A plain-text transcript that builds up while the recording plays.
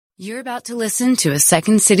You're about to listen to a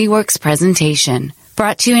Second City Works presentation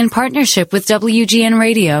brought to you in partnership with WGN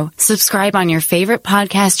Radio. Subscribe on your favorite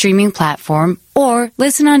podcast streaming platform or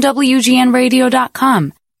listen on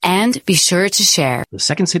WGNradio.com. And be sure to share. The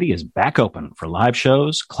Second City is back open for live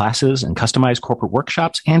shows, classes, and customized corporate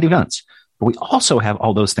workshops and events. But we also have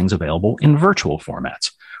all those things available in virtual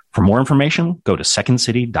formats. For more information, go to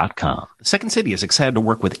secondcity.com. The Second City is excited to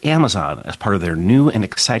work with Amazon as part of their new and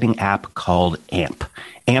exciting app called AMP.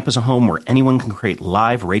 AMP is a home where anyone can create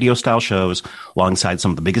live radio-style shows alongside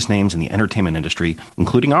some of the biggest names in the entertainment industry,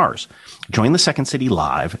 including ours. Join the Second City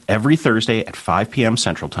live every Thursday at 5 p.m.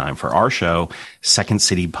 Central Time for our show, Second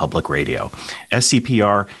City Public Radio.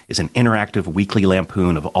 SCPR is an interactive weekly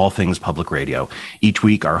lampoon of all things public radio. Each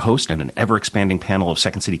week, our host and an ever-expanding panel of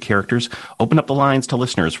Second City characters open up the lines to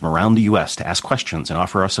listeners from around the U.S. to ask questions and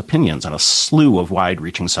offer us opinions on a slew of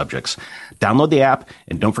wide-reaching subjects. Download the app,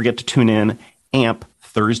 and don't forget to tune in, AMP,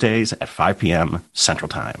 Thursdays at 5 p.m. Central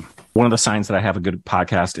Time. One of the signs that I have a good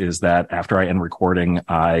podcast is that after I end recording,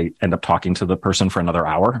 I end up talking to the person for another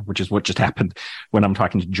hour, which is what just happened when I'm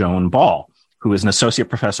talking to Joan Ball, who is an associate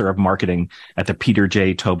professor of marketing at the Peter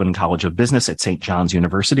J. Tobin College of Business at St. John's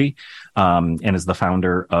University, and is the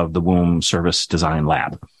founder of the WOMB Service Design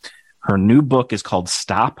Lab. Her new book is called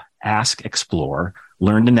Stop, Ask, Explore,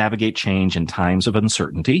 Learn to Navigate Change in Times of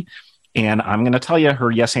Uncertainty. And I'm going to tell you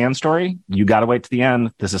her yes and story. You got to wait to the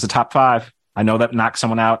end. This is a top 5. I know that knocks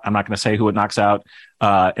someone out. I'm not going to say who it knocks out.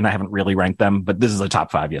 And I haven't really ranked them, but this is a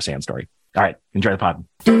top 5 yes and story. All right. Enjoy the pod.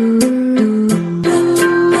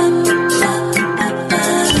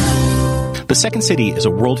 The Second City is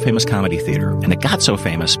a world-famous comedy theater, and it got so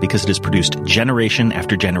famous because it has produced generation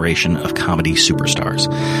after generation of comedy superstars.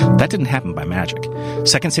 That didn't happen by magic.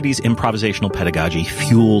 Second City's improvisational pedagogy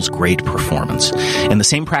fuels great performance, and the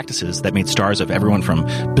same practices that made stars of everyone from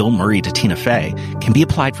Bill Murray to Tina Fey can be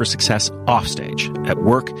applied for success offstage, at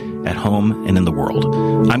work, at home, and in the world.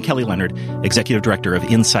 I'm Kelly Leonard, Executive Director of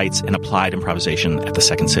Insights and Applied Improvisation at the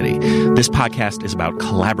Second City. This podcast is about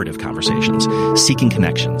collaborative conversations, seeking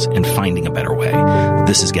connections, and finding a better way.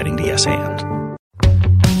 This is Getting to Yes And.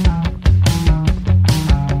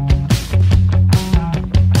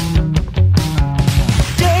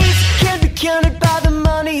 Days can't be counted by the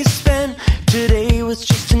money spent. Today was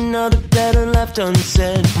just another letter left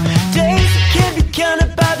unsaid. Days can't be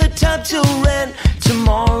counted by the time till rent.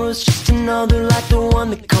 Tomorrow's just another like the one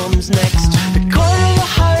that comes next. The corner of the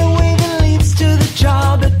highway that leads to the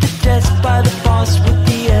job, at the desk by the boss with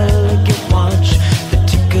the elegant watch. The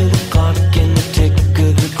tick of the clock and the tick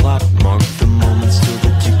of the clock mark the moments till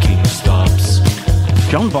the ticking stops.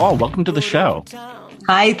 Joan Ball, welcome to the show.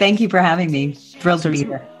 Hi, thank you for having me. Thrilled to be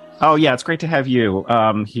here. Oh, yeah, it's great to have you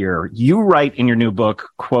here. You write in your new book,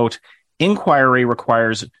 quote, inquiry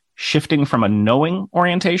requires shifting from a knowing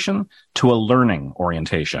orientation to a learning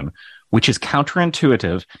orientation, which is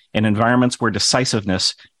counterintuitive in environments where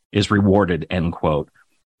decisiveness is rewarded, end quote.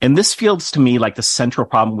 And this feels to me like the central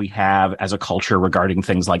problem we have as a culture regarding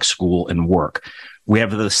things like school and work. We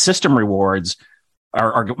have the system rewards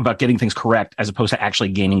are about getting things correct as opposed to actually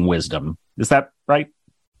gaining wisdom. Is that right?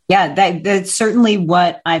 Yeah, that's certainly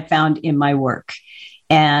what I found in my work.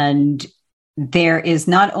 And there is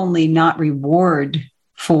not only not reward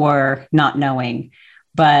for not knowing,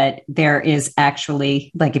 but there is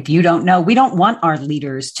actually, like, if you don't know, we don't want our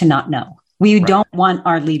leaders to not know. We don't want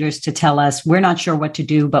our leaders to tell us we're not sure what to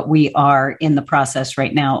do, but we are in the process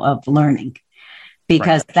right now of learning,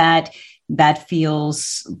 because that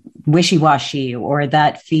feels wishy-washy, or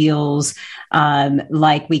that feels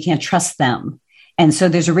like we can't trust them. And so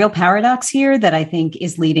there's a real paradox here that I think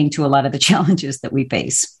is leading to a lot of the challenges that we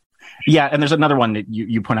face. Yeah. And there's another one that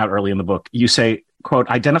you point out early in the book. You say, quote,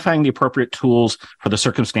 identifying the appropriate tools for the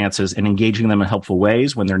circumstances and engaging them in helpful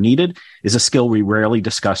ways when they're needed is a skill we rarely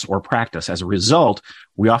discuss or practice. As a result,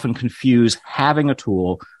 we often confuse having a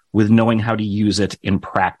tool with knowing how to use it in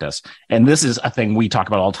practice. And this is a thing we talk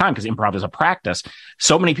about all the time because improv is a practice.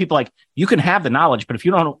 So many people, like, you can have the knowledge, but if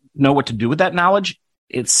you don't know what to do with that knowledge,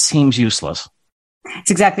 it seems useless.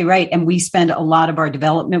 That's exactly right. And we spend a lot of our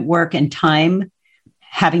development work and time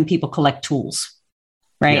having people collect tools.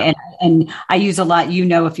 Right. Yeah. And I use a lot, I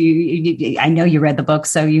know you read the book,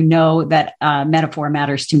 so you know that metaphor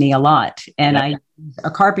matters to me a lot. And I use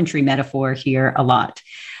a carpentry metaphor here a lot.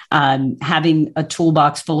 Having a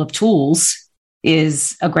toolbox full of tools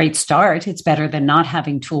is a great start. It's better than not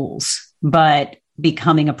having tools, but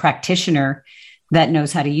becoming a practitioner that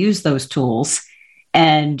knows how to use those tools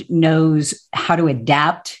and knows how to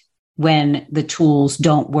adapt when the tools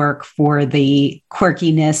don't work for the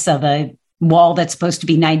quirkiness of a wall that's supposed to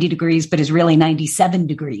be 90 degrees, but is really 97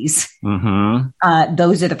 degrees.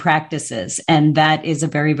 Those are the practices. And that is a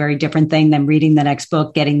very, very different thing than reading the next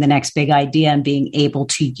book, getting the next big idea, and being able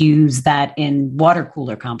to use that in water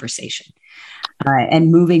cooler conversation.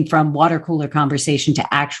 And moving from water cooler conversation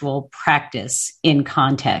to actual practice in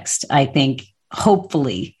context, I think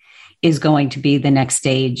hopefully is going to be the next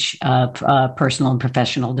stage of personal and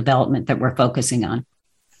professional development that we're focusing on.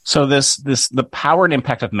 So the power and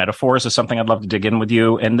impact of metaphors is something I'd love to dig in with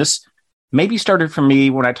you. And this maybe started for me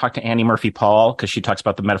when I talked to Annie Murphy Paul, because she talks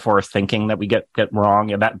about the metaphor of thinking that we get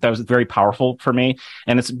wrong. And that was very powerful for me.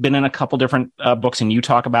 And it's been in a couple different books, and you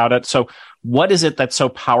talk about it. So what is it that's so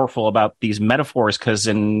powerful about these metaphors? Because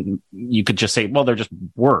you could just say, well, they're just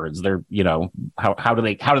words. They're, how do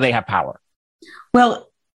they have power? Well,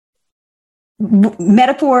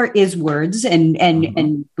 metaphor is words,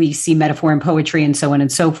 and we see metaphor in poetry and so on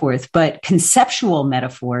and so forth. But conceptual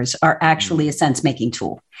metaphors are actually a sense-making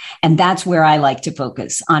tool. And that's where I like to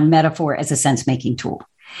focus on metaphor as a sense-making tool.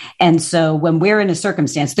 And so when we're in a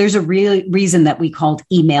circumstance, there's a real reason that we called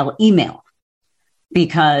email,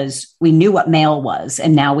 because we knew what mail was,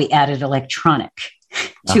 and now we added electronic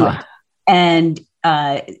to it. And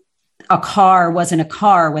a car wasn't a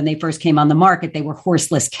car when they first came on the market. They were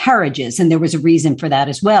horseless carriages. And there was a reason for that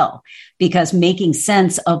as well, because making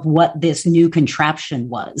sense of what this new contraption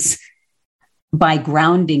was by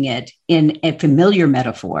grounding it in a familiar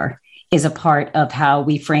metaphor is a part of how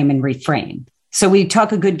we frame and reframe. So we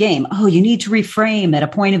talk a good game. Oh, you need to reframe at a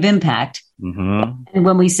point of impact. And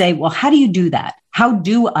when we say, well, how do you do that? How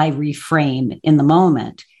do I reframe in the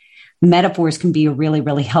moment? Metaphors can be a really,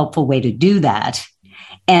 really helpful way to do that.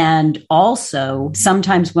 And also,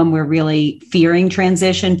 sometimes when we're really fearing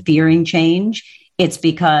transition, fearing change, it's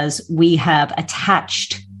because we have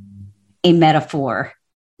attached a metaphor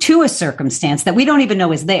to a circumstance that we don't even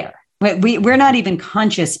know is there. We're not even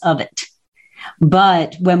conscious of it.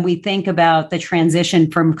 But when we think about the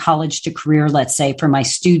transition from college to career, let's say for my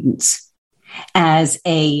students, as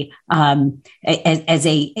a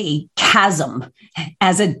chasm,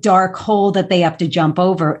 as a dark hole that they have to jump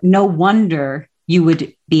over, no wonder you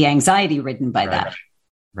would be anxiety ridden by that.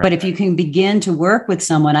 Right. But if you can begin to work with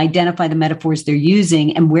someone, identify the metaphors they're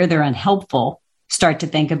using and where they're unhelpful, start to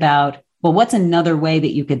think about, well, what's another way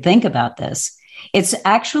that you could think about this? It's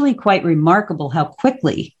actually quite remarkable how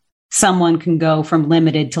quickly someone can go from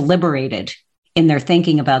limited to liberated in their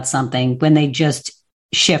thinking about something when they just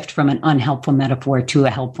shift from an unhelpful metaphor to a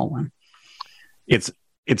helpful one. It's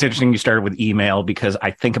interesting you started with email, because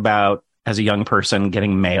I think about, as a young person,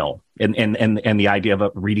 getting mail and the idea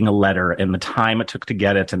of reading a letter and the time it took to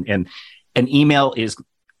get it. And email is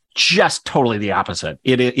just totally the opposite.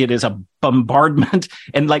 It is a bombardment.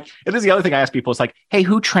 And it is the other thing I ask people. It's like, hey,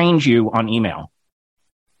 who trained you on email?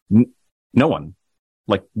 No one.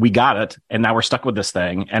 We got it, and now we're stuck with this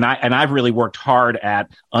thing. And I've really worked hard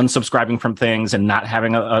at unsubscribing from things and not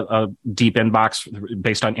having a deep inbox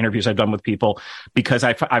based on interviews I've done with people, because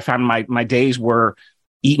I found my days were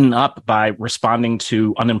eaten up by responding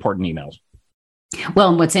to unimportant emails. Well,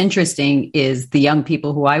 and what's interesting is the young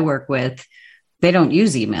people who I work with, they don't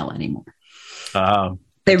use email anymore.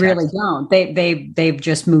 They really don't. They've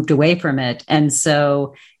just moved away from it. And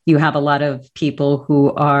so you have a lot of people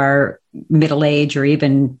who are middle age or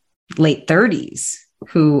even late 30s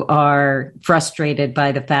who are frustrated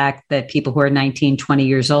by the fact that people who are 19, 20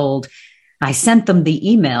 years old, I sent them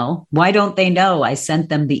the email. Why don't they know I sent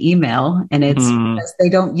them the email? And it's because they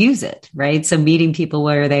don't use it, right? So meeting people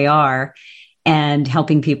where they are and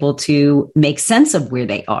helping people to make sense of where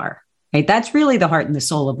they are, right? That's really the heart and the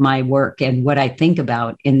soul of my work. And what I think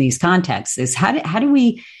about in these contexts is how do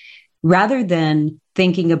we, rather than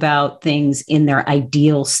thinking about things in their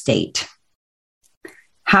ideal state,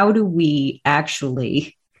 how do we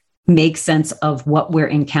actually make sense of what we're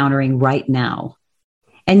encountering right now?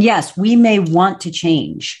 And yes, we may want to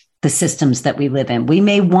change the systems that we live in. We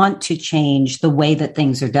may want to change the way that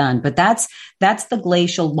things are done, but that's the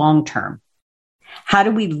glacial long term. How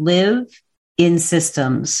do we live in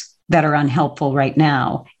systems that are unhelpful right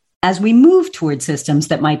now as we move toward systems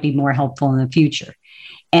that might be more helpful in the future?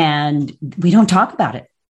 And we don't talk about it.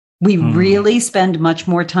 We really spend much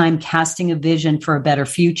more time casting a vision for a better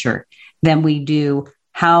future than we do,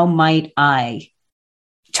 how might I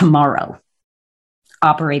tomorrow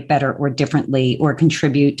operate better or differently or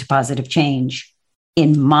contribute to positive change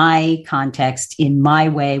in my context, in my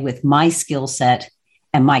way, with my skill set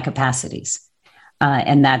and my capacities.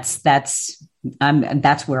 And that's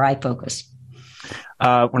where I focus.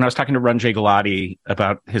 When I was talking to Run J. Galati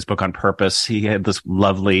about his book On Purpose, he had this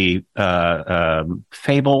lovely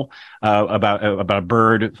fable about a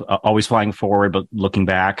bird always flying forward but looking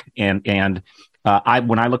back. And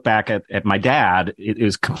when I look back at my dad, it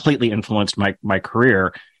was completely influenced my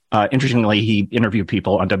career. Interestingly, he interviewed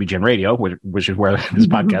people on WGN Radio, which is where his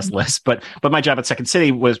podcast lists. But my job at Second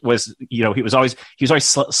City was he was always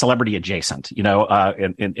celebrity adjacent, in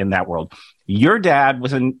that world. Your dad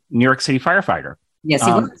was a New York City firefighter. Yes,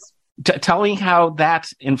 he was. Tell me how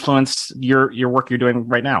that influenced your work you're doing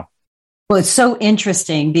right now. Well, it's so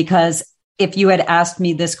interesting because if you had asked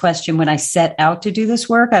me this question when I set out to do this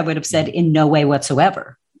work, I would have said in no way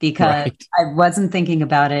whatsoever, because I wasn't thinking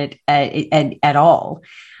about it at all.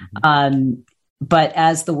 But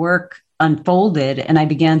as the work unfolded and I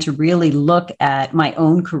began to really look at my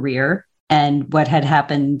own career and what had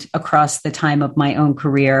happened across the time of my own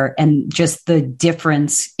career, and just the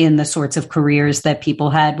difference in the sorts of careers that people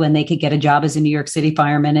had when they could get a job as a New York City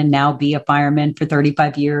fireman and now be a fireman for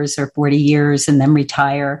 35 years or 40 years and then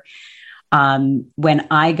retire. When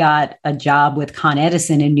I got a job with Con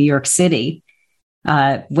Edison in New York City,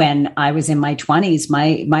 when I was in my 20s,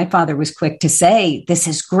 my father was quick to say, "This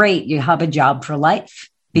is great. You have a job for life."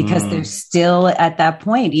 Because there's still at that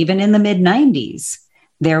point, even in the mid 90s,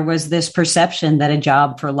 there was this perception that a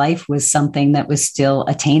job for life was something that was still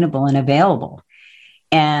attainable and available.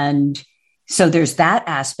 And so there's that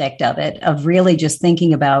aspect of it, of really just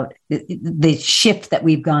thinking about the shift that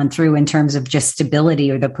we've gone through in terms of just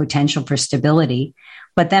stability or the potential for stability.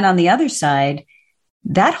 But then on the other side,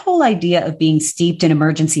 that whole idea of being steeped in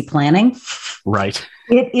emergency planning. Right.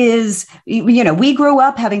 It is, we grew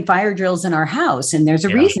up having fire drills in our house, and there's a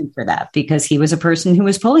reason for that, because he was a person who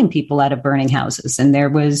was pulling people out of burning houses. And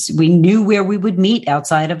we knew where we would meet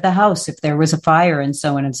outside of the house if there was a fire, and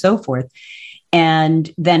so on and so forth.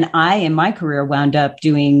 And then I, in my career, wound up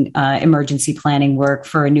doing emergency planning work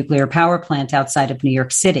for a nuclear power plant outside of New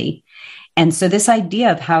York City. And so this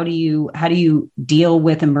idea of how do you deal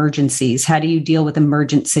with emergencies, how do you deal with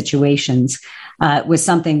emergent situations, was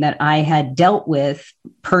something that I had dealt with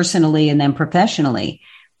personally and then professionally.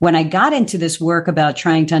 When I got into this work about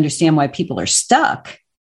trying to understand why people are stuck,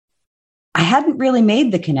 I hadn't really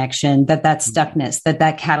made the connection that stuckness, that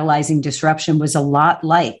catalyzing disruption was a lot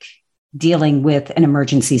like dealing with an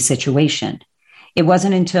emergency situation. It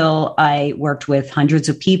wasn't until I worked with hundreds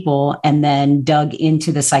of people and then dug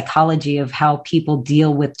into the psychology of how people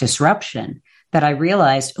deal with disruption that I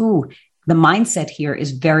realized, the mindset here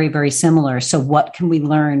is very, very similar. So what can we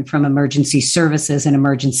learn from emergency services and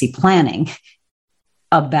emergency planning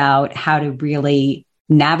about how to really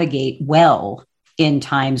navigate well in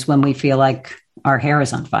times when we feel like our hair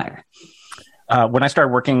is on fire? When I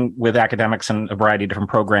started working with academics in a variety of different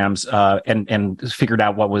programs and figured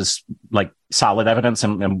out what was like solid evidence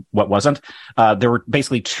and what wasn't, there were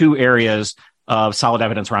basically two areas of solid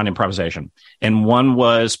evidence around improvisation. And one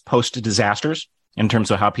was post-disasters in terms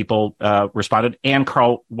of how people responded, and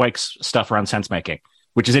Carl Weick's stuff around sense making,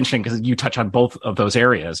 which is interesting because you touch on both of those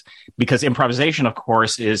areas. Because improvisation, of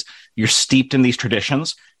course, is you're steeped in these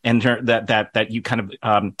traditions, and that you kind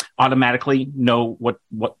of automatically know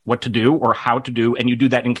what to do or how to do, and you do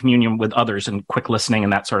that in communion with others and quick listening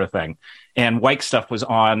and that sort of thing. And Weick's stuff was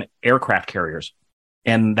on aircraft carriers,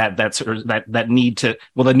 and that need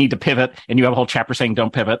to pivot. And you have a whole chapter saying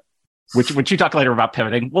don't pivot, which you talk later about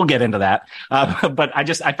pivoting. We'll get into that. But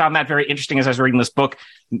I found that very interesting as I was reading this book,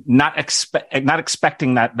 not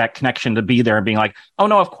expecting that connection to be there and being like, oh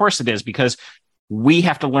no, of course it is, because we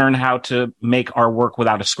have to learn how to make our work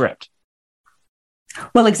without a script.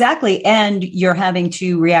 Well, exactly. And you're having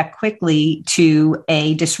to react quickly to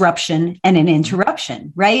a disruption and an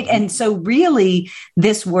interruption, right? And so really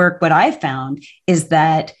this work, what I found is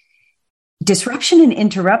that disruption and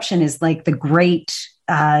interruption is like the great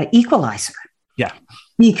equalizer. Yeah.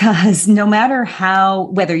 Because no matter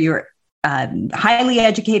whether you're highly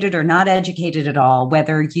educated or not educated at all,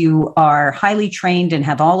 whether you are highly trained and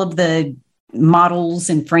have all of the models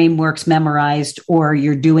and frameworks memorized, or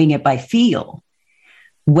you're doing it by feel,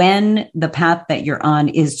 when the path that you're on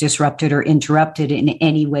is disrupted or interrupted in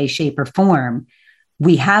any way, shape, or form,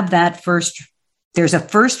 we have there's a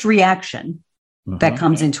first reaction that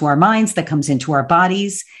comes into our minds, that comes into our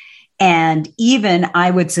bodies. And even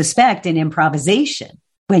I would suspect in improvisation,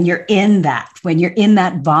 when you're in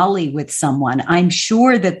that volley with someone, I'm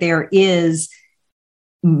sure that there is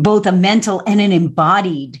both a mental and an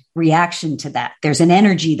embodied reaction to that. There's an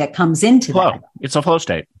energy that comes into that. It's a flow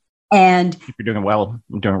state. And if you're doing well,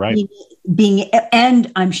 I'm doing right.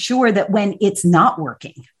 And I'm sure that when it's not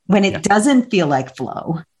working, when it doesn't feel like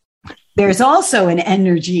flow, there's also an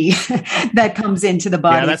energy that comes into the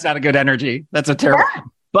body. Yeah, that's not a good energy. That's a terrible. Yeah.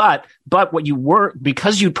 But what you were,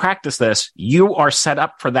 because you practice this, you are set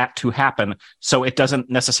up for that to happen. So it doesn't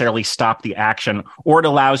necessarily stop the action, or it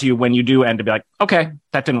allows you, when you do end, to be like, okay,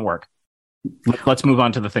 that didn't work. Let's move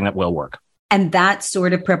on to the thing that will work. And that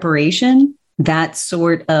sort of preparation, that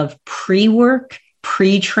sort of pre-work,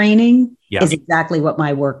 pre-training is exactly what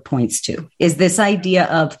my work points to, is this idea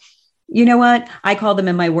of, you know what, I call them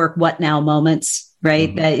in my work, what now moments.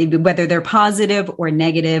 Right? Mm-hmm. Whether they're positive or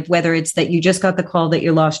negative, whether it's that you just got the call that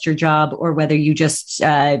you lost your job, or whether you just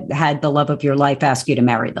had the love of your life ask you to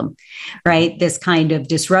marry them, right? This kind of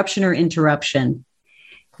disruption or interruption.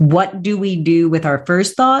 What do we do with our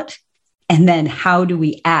first thought? And then how do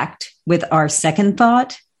we act with our second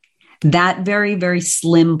thought? That very, very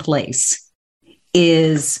slim place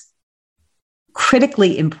is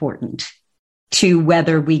critically important to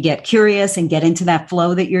whether we get curious and get into that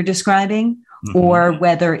flow that you're describing, or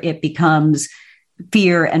whether it becomes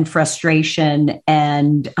fear and frustration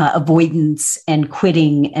and avoidance and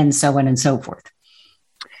quitting and so on and so forth.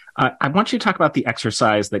 I want you to talk about the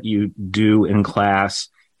exercise that you do in class.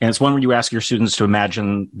 And it's one where you ask your students to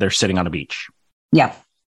imagine they're sitting on a beach. Yeah.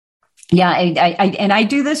 Yeah. I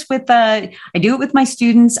do this with, I do it with my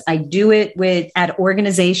students. I do it at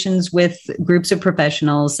organizations with groups of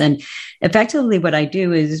professionals. And effectively what I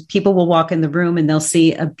do is people will walk in the room and they'll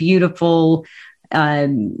see a beautiful,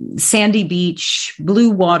 sandy beach, blue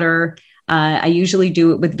water. I usually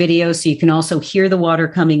do it with video, so you can also hear the water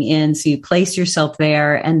coming in. So you place yourself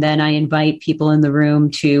there, and then I invite people in the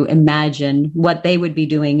room to imagine what they would be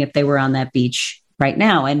doing if they were on that beach right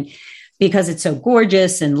now. And because it's so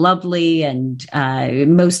gorgeous and lovely, and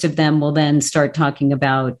most of them will then start talking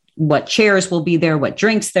about what chairs will be there, what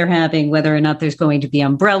drinks they're having, whether or not there's going to be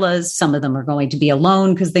umbrellas. Some of them are going to be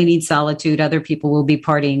alone because they need solitude. Other people will be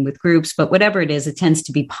partying with groups, but whatever it is, it tends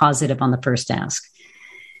to be positive on the first ask.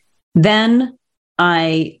 Then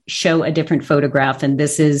I show a different photograph, and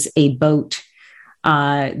this is a boat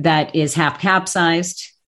that is half capsized.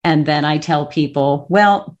 And then I tell people,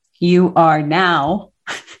 well, you are now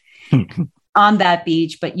on that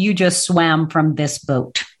beach, but you just swam from this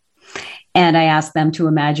boat. And I ask them to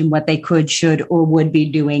imagine what they could, should, or would be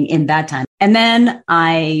doing in that time. And then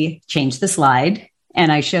I change the slide and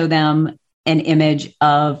I show them an image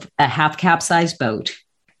of a half capsized boat.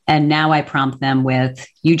 And now I prompt them with,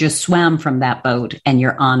 you just swam from that boat and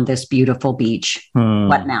you're on this beautiful beach.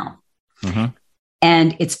 What now? Mm-hmm.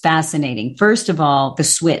 And it's fascinating. First of all, the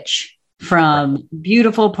switch from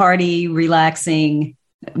beautiful party, relaxing,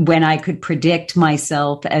 when I could predict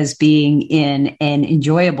myself as being in an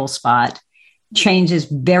enjoyable spot, changes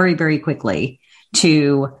very, very quickly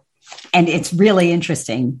to, and it's really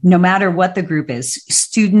interesting, no matter what the group is,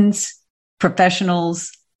 students,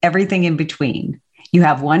 professionals, everything in between. You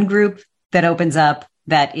have one group that opens up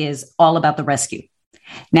that is all about the rescue.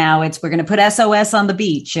 Now we're going to put SOS on the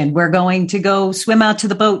beach and we're going to go swim out to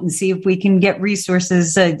the boat and see if we can get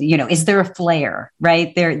resources. Is there a flare,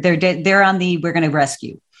 right? They're on we're going to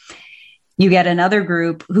rescue. You get another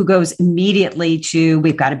group who goes immediately to,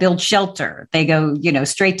 we've got to build shelter. They go,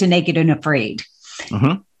 straight to naked and afraid.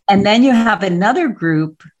 Mm-hmm. And then you have another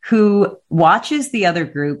group who watches the other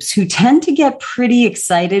groups who tend to get pretty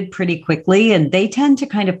excited pretty quickly. And they tend to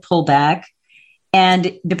kind of pull back.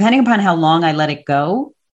 And depending upon how long I let it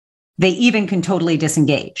go, they even can totally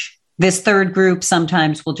disengage. This third group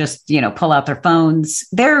sometimes will just, pull out their phones.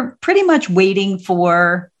 They're pretty much waiting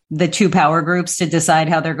for the two power groups to decide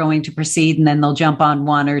how they're going to proceed. And then they'll jump on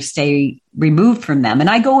one or stay removed from them. And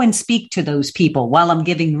I go and speak to those people while I'm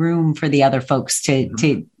giving room for the other folks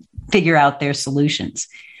to figure out their solutions.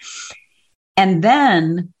 And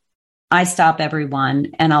then I stop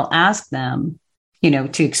everyone and I'll ask them,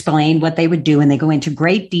 to explain what they would do. And they go into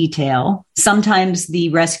great detail. Sometimes the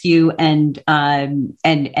rescue and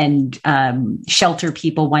shelter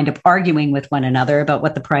people wind up arguing with one another about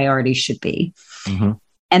what the priorities should be. Mm-hmm.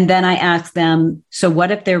 And then I ask them, so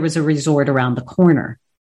what if there was a resort around the corner?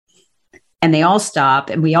 And they all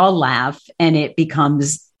stop and we all laugh. And it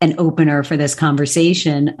becomes an opener for this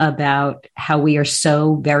conversation about how we are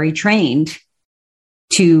so very trained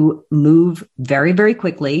to move very, very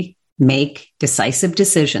quickly, make decisive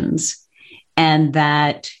decisions, and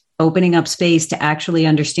that opening up space to actually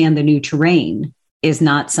understand the new terrain is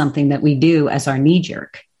not something that we do as our knee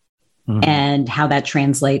jerk. Mm-hmm. And how that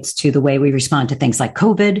translates to the way we respond to things like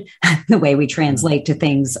COVID, the way we translate to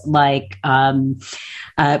things like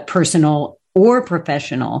personal or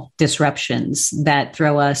professional disruptions that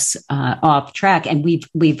throw us off track. And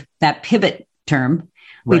we've that pivot term,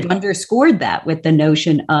 We've underscored that with the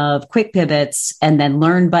notion of quick pivots and then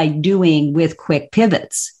learn by doing with quick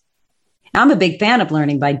pivots. Now, I'm a big fan of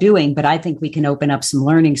learning by doing, but I think we can open up some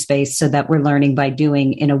learning space so that we're learning by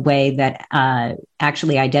doing in a way that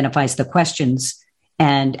actually identifies the questions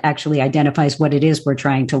and actually identifies what it is we're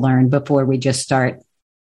trying to learn before we just start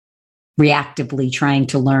reactively trying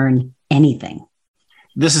to learn anything.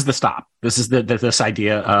 This is the stop. This is this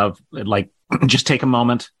idea of like, just take a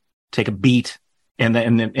moment, take a beat, and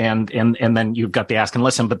then you've got the ask and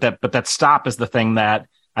listen. But that stop is the thing that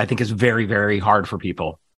I think is very, very hard for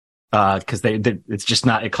people. Because it's just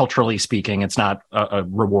not, culturally speaking, it's not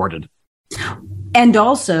rewarded. And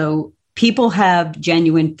also, people have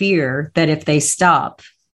genuine fear that if they stop,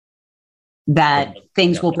 that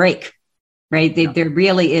things will break, right? There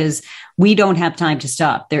really is, we don't have time to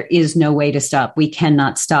stop. There is no way to stop. We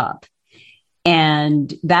cannot stop.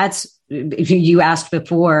 And that's, you asked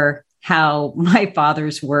before how my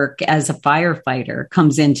father's work as a firefighter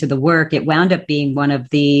comes into the work. It wound up being one of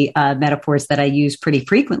the metaphors that I use pretty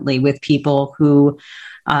frequently with people who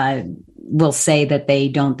will say that they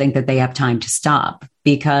don't think that they have time to stop,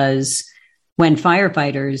 because when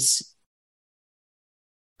firefighters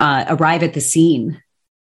arrive at the scene,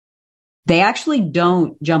 they actually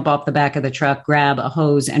don't jump off the back of the truck, grab a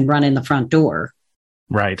hose, and run in the front door.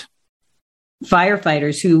 Right.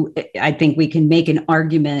 Firefighters, who I think we can make an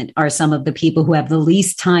argument are some of the people who have the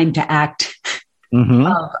least time to act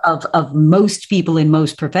of most people in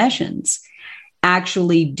most professions,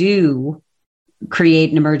 actually do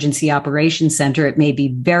create an emergency operations center. It may be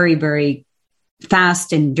very, very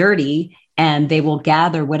fast and dirty, and they will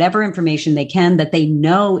gather whatever information they can that they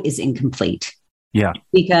know is incomplete. Yeah.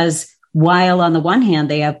 Because while on the one hand,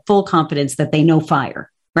 they have full confidence that they know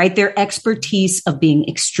fire, right? Their expertise of being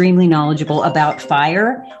extremely knowledgeable about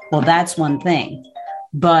fire, well, that's one thing.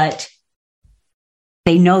 But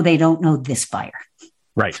they know they don't know this fire.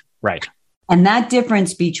 Right, right. And that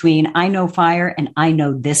difference between I know fire and I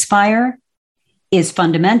know this fire is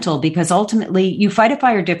fundamental, because ultimately you fight a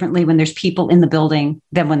fire differently when there's people in the building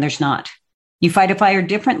than when there's not. You fight a fire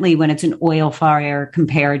differently when it's an oil fire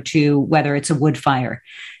compared to whether it's a wood fire.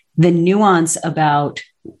 The nuance about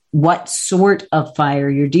what sort of fire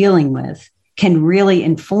you're dealing with can really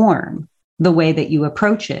inform the way that you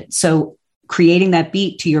approach it. So creating that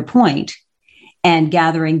beat, to your point, and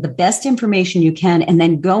gathering the best information you can, and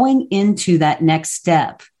then going into that next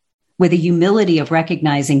step with a humility of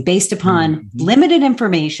recognizing, based upon limited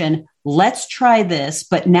information, let's try this,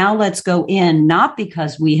 but now let's go in, not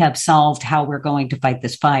because we have solved how we're going to fight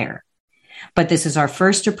this fire, but this is our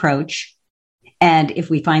first approach. And if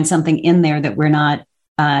we find something in there that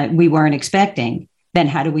we weren't expecting, then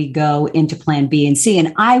how do we go into plan B and C?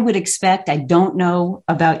 And I would expect, I don't know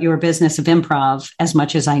about your business of improv as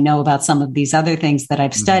much as I know about some of these other things that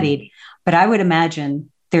I've studied, but I would imagine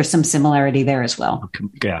there's some similarity there as well.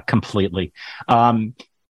 Yeah, completely.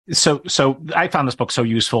 So I found this book so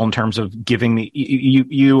useful in terms of giving me,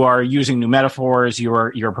 you are using new metaphors,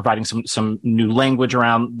 you're providing some new language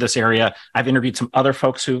around this area. I've interviewed some other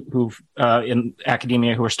folks who've in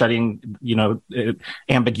academia who are studying,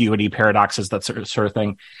 ambiguity, paradoxes, that sort of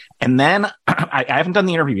thing. And then I haven't done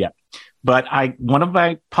the interview yet, but one of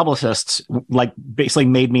my publicists basically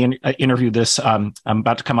made me interview this. I'm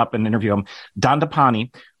about to come up and interview him,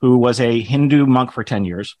 Dandapani, who was a Hindu monk for 10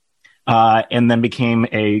 years. And then became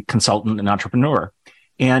a consultant and entrepreneur.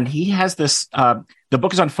 And he has this, the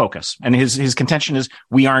book is on focus. And his contention is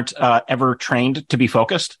we aren't ever trained to be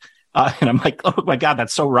focused. And I'm like, oh my God,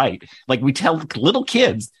 that's so right. Like we tell little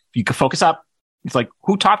kids, if you can focus up, it's like,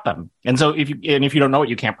 who taught them? And so if you don't know it,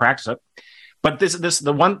 you can't practice it. But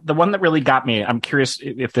the one that really got me, I'm curious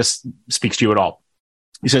if this speaks to you at all.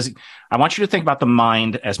 He says, I want you to think about the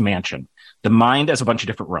mind as mansion, the mind as a bunch of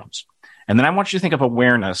different rooms. And then I want you to think of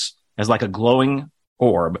awareness as like a glowing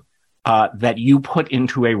orb that you put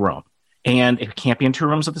into a room. And it can't be in two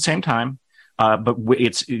rooms at the same time. But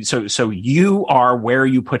it's so you are where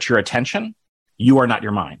you put your attention. You are not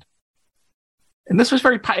your mind. And this was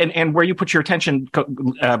and where you put your attention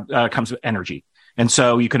comes with energy. And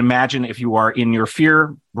so you can imagine if you are in your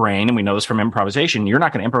fear brain, and we know this from improvisation, you're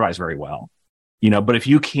not going to improvise very well, but if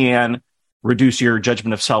you can reduce your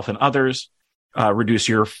judgment of self and others, reduce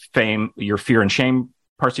your fear and shame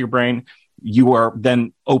parts of your brain, you are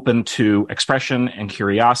then open to expression and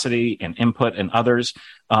curiosity and input and others.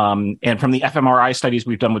 And from the fMRI studies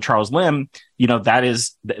we've done with Charles Limb,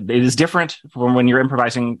 it is different from when you're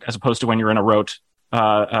improvising as opposed to when you're in a rote,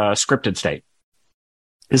 scripted state.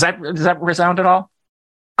 Does that resound at all?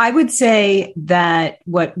 I would say that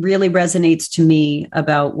what really resonates to me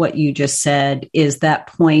about what you just said is that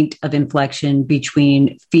point of inflection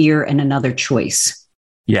between fear and another choice.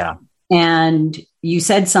 Yeah. And you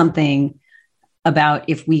said something about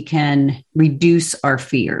if we can reduce our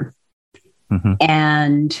fear. Mm-hmm.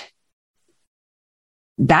 And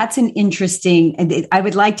that's an interesting, I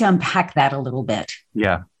would like to unpack that a little bit.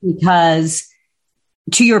 Yeah. Because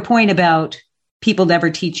to your point about people never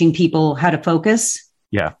teaching people how to focus.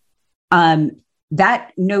 Yeah.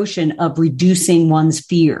 That notion of reducing one's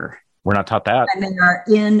fear. We're not taught that. When they are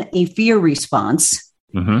in a fear response.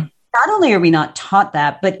 Mm-hmm. Not only are we not taught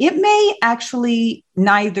that, but it may actually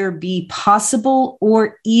neither be possible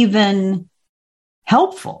or even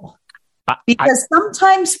helpful. Because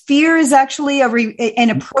sometimes fear is actually an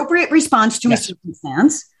appropriate response to a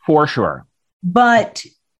circumstance. For sure. But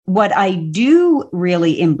what I do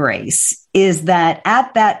really embrace is that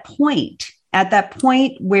at that point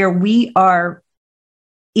where we are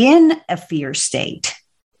in a fear state,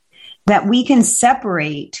 that we can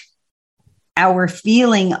separate our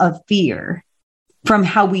feeling of fear from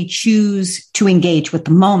how we choose to engage with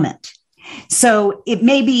the moment. So it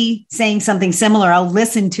may be saying something similar. I'll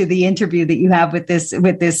listen to the interview that you have with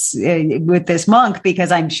this monk,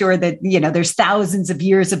 because I'm sure that, there's thousands of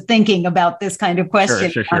years of thinking about this kind of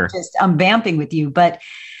question. Sure. I'm vamping with you, but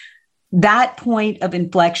that point of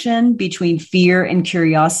inflection between fear and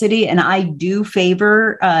curiosity, and I do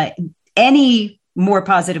favor any more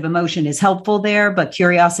positive emotion is helpful there, but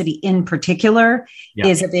curiosity in particular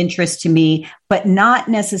is of interest to me, but not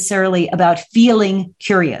necessarily about feeling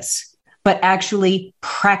curious, but actually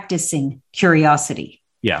practicing curiosity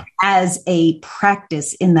as a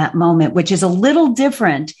practice in that moment, which is a little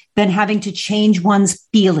different than having to change one's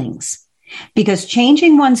feelings, because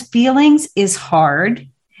changing one's feelings is hard.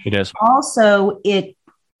 It is. Also, it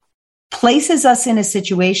places us in a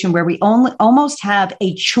situation where we almost have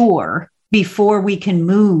a chore before we can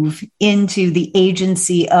move into the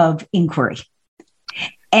agency of inquiry.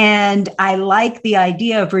 And I like the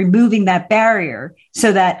idea of removing that barrier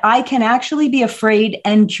so that I can actually be afraid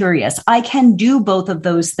and curious. I can do both of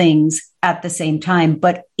those things at the same time.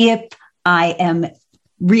 But if I am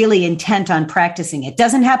really intent on practicing, it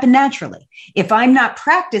doesn't happen naturally. If I'm not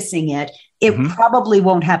practicing it, it probably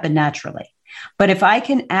won't happen naturally. But if I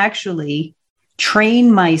can actually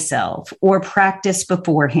train myself or practice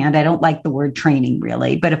beforehand, I don't like the word training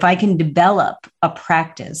really, but if I can develop a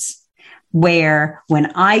practice where when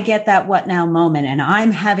I get that what now moment and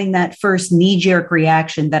I'm having that first knee-jerk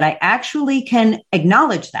reaction, that I actually can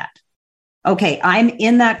acknowledge that. Okay, I'm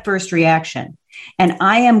in that first reaction and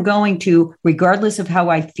I am going to, regardless of how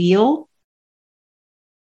I feel,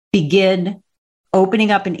 begin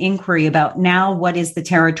opening up an inquiry about now what is the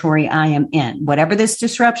territory I am in. Whatever this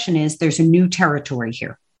disruption is, there's a new territory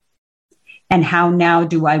here. And how now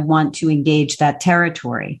do I want to engage that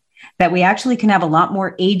territory? That we actually can have a lot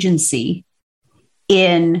more agency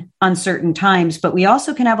in uncertain times, but we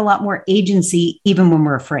also can have a lot more agency even when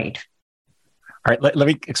we're afraid. All right, let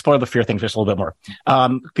me explore the fear thing just a little bit more.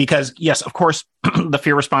 Because yes, of course, the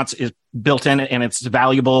fear response is built in and it's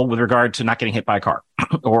valuable with regard to not getting hit by a car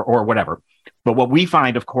or whatever. But what we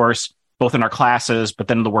find, of course, both in our classes, but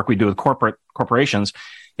then the work we do with corporations,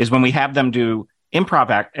 is when we have them do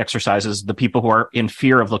improv exercises, the people who are in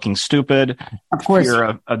fear of looking stupid, of course, fear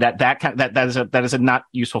of that is a not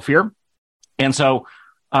useful fear. And so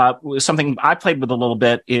something I played with a little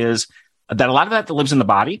bit is that a lot of that lives in the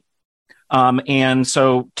body. And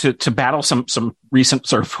so to battle some recent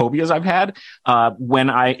sort of phobias I've had,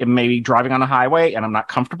 when I am maybe driving on a highway and I'm not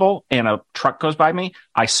comfortable and a truck goes by me,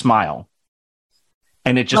 I smile.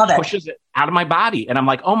 And it just pushes it out of my body. And I'm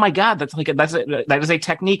like, oh my God, that is a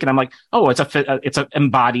technique. And I'm like, oh, it's an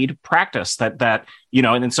embodied practice that,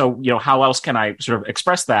 and so, how else can I sort of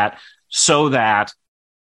express that so that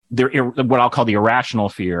what I'll call the irrational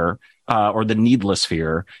fear, or the needless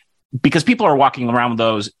fear, because people are walking around with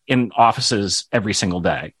those in offices every single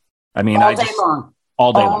day. I mean,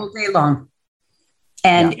 all day long.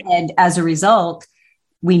 And as a result,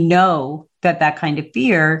 we know that kind of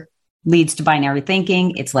fear leads to binary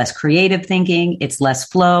thinking. It's less creative thinking. It's less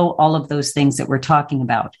flow, all of those things that we're talking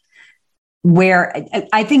about. Where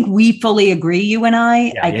I think we fully agree, you and I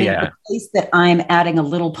think the place that I'm adding a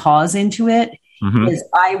little pause into it is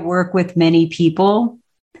I work with many people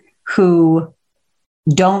who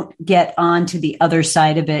don't get on to the other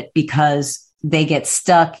side of it because they get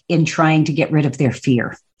stuck in trying to get rid of their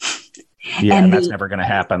fear. Yeah, and that's never going to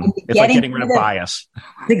happen. It's like getting rid of bias.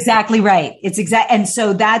 Exactly right. And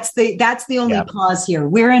so that's the only pause here.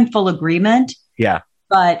 We're in full agreement. Yeah.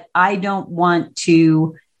 But I don't want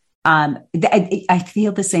to I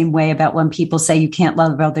feel the same way about when people say you can't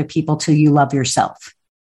love other people till you love yourself.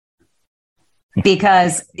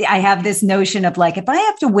 Because I have this notion of like, if I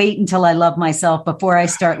have to wait until I love myself before I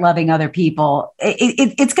start loving other people,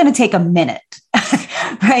 it's going to take a minute.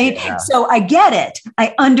 Right. Yeah. So I get it.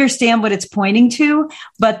 I understand what it's pointing to,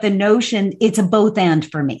 but the notion, it's a both and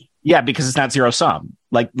for me. Yeah, because it's not zero sum.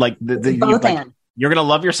 Like both and. You're going to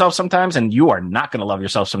love yourself sometimes and you are not going to love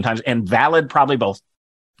yourself sometimes, and valid probably both.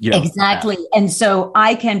 Exactly. And so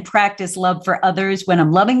I can practice love for others when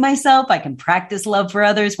I'm loving myself. I can practice love for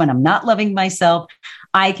others when I'm not loving myself.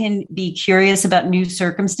 I can be curious about new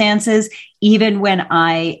circumstances, even when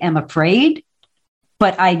I am afraid,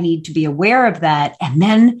 but I need to be aware of that. And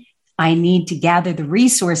then I need to gather the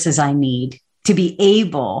resources I need to be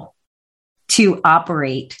able to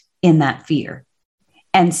operate in that fear.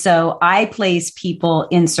 And so I place people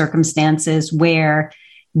in circumstances where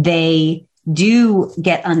they do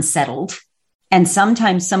get unsettled. And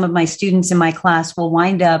sometimes some of my students in my class will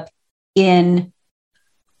wind up in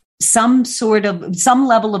some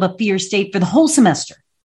level of a fear state for the whole semester.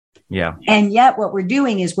 Yeah. And yet what we're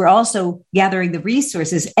doing is we're also gathering the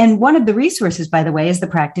resources. And one of the resources, by the way, is the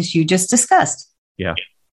practice you just discussed. Yeah.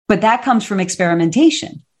 But that comes from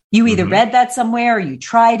experimentation. You either read that somewhere or you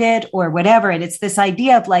tried it or whatever. And it's this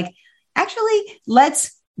idea of like, actually,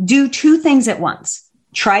 let's do two things at once.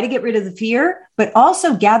 Try to get rid of the fear, but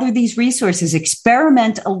also gather these resources,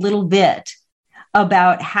 experiment a little bit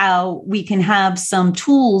about how we can have some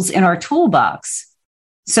tools in our toolbox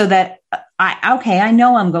so that I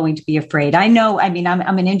know I'm going to be afraid. I'm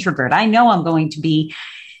an introvert. I know I'm going to be,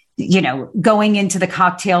 going into the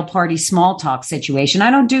cocktail party small talk situation.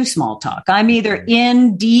 I don't do small talk. I'm either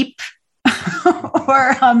in deep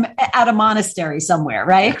or I'm at a monastery somewhere,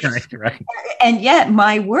 right? Right. And yet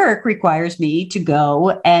my work requires me to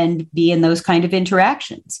go and be in those kind of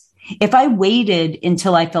interactions. If I waited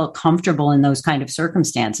until I felt comfortable in those kind of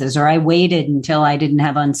circumstances, or I waited until I didn't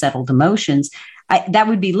have unsettled emotions, that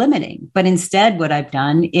would be limiting. But instead, what I've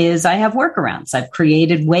done is I have workarounds. I've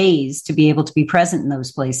created ways to be able to be present in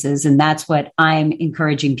those places. And that's what I'm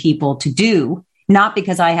encouraging people to do. Not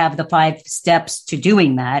because I have the 5 steps to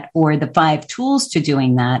doing that or the 5 tools to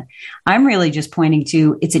doing that. I'm really just pointing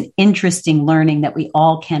to it's an interesting learning that we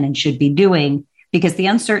all can and should be doing because the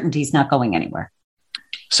uncertainty is not going anywhere.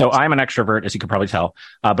 So I'm an extrovert, as you can probably tell,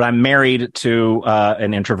 but I'm married to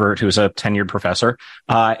an introvert who's a tenured professor.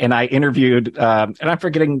 And I interviewed, and I'm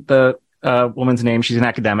forgetting the woman's name. She's an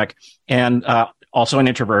academic and also an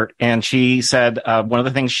introvert. And she said one of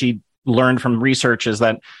the things she learned from research is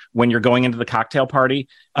that when you're going into the cocktail party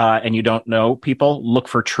and you don't know people, look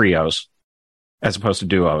for trios as opposed to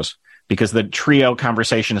duos, because the trio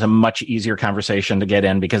conversation is a much easier conversation to get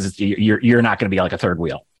in because you're not going to be like a third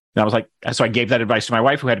wheel. And I was like, so I gave that advice to my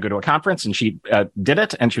wife who had to go to a conference, and she did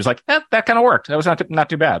it. And she was like, that kind of worked. That was not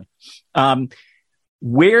too bad.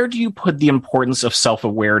 Where do you put the importance of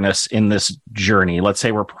self-awareness in this journey? Let's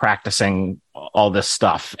say we're practicing all this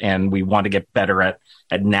stuff and we want to get better at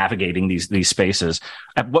navigating these spaces.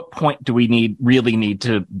 At what point do we really need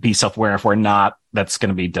to be self-aware? If we're not, that's going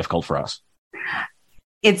to be difficult for us.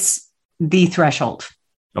 It's the threshold.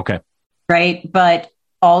 Okay. Right. But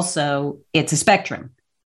also it's a spectrum.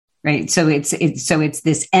 Right. So it's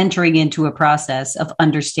this entering into a process of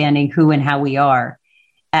understanding who and how we are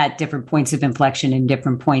at different points of inflection and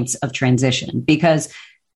different points of transition, because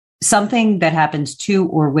something that happens to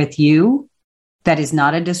or with you that is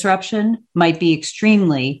not a disruption might be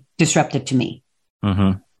extremely disruptive to me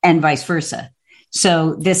and vice versa.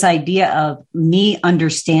 So this idea of me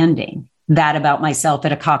understanding that about myself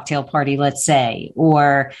at a cocktail party, let's say,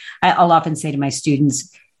 or I'll often say to my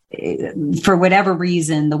students, for whatever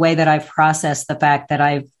reason, the way that I've processed the fact that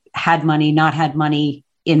I've had money, not had money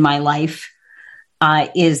in my life,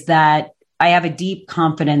 is that I have a deep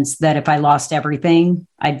confidence that if I lost everything,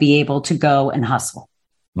 I'd be able to go and hustle.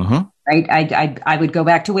 Right? I would go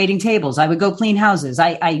back to waiting tables. I would go clean houses.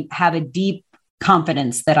 I have a deep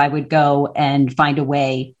confidence that I would go and find a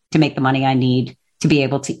way to make the money I need to be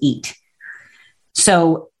able to eat.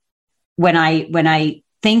 So when I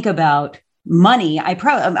think about money,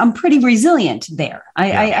 I'm pretty resilient there.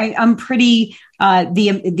 I'm pretty,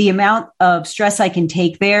 the amount of stress I can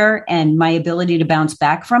take there and my ability to bounce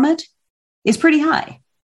back from it is pretty high.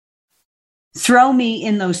 Throw me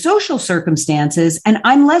in those social circumstances and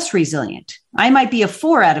I'm less resilient. I might be a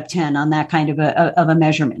 4 out of 10 on that kind of a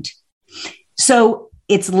measurement. So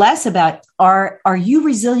it's less about, are you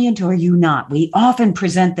resilient or are you not? We often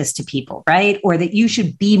present this to people, right? Or that you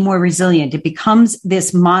should be more resilient. It becomes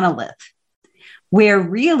this monolith. Where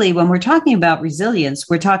really, when we're talking about resilience,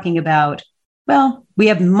 we're talking about, we We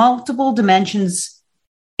have multiple dimensions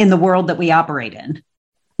in the world that we operate in.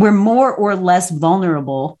 We're more or less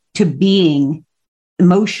vulnerable to being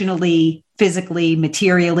emotionally, physically,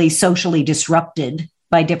 materially, socially disrupted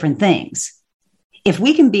by different things. If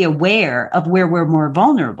we can be aware of where we're more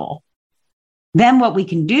vulnerable, then what we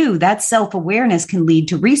can do, that self-awareness can lead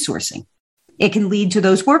to resourcing. It can lead to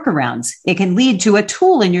those workarounds. It can lead to a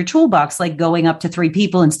tool in your toolbox, like going up to 3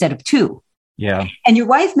 people instead of 2. Yeah. And your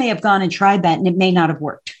wife may have gone and tried that and it may not have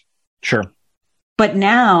worked. Sure. But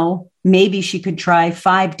now maybe she could try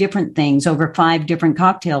 5 different things over 5 different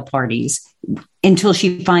cocktail parties until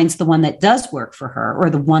she finds the one that does work for her,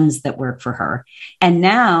 or the ones that work for her. And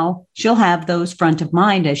now she'll have those front of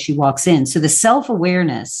mind as she walks in. So the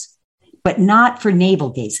self-awareness, but not for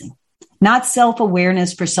navel gazing, not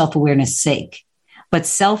self-awareness for self-awareness sake, but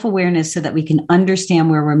self-awareness so that we can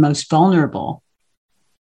understand where we're most vulnerable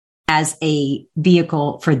as a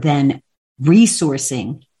vehicle for then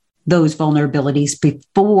resourcing those vulnerabilities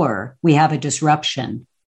before we have a disruption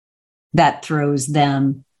that throws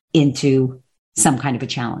them into some kind of a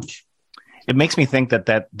challenge. It makes me think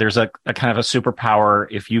that there's a kind of a superpower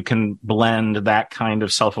if you can blend that kind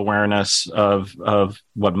of self-awareness of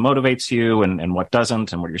what motivates you and what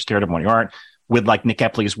doesn't, and what you're scared of and what you aren't, with like Nick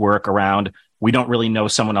Epley's work around, we don't really know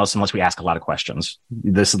someone else unless we ask a lot of questions.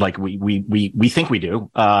 This is like we think we do,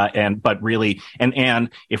 but really,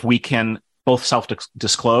 and if we can both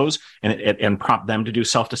self-disclose and prompt them to do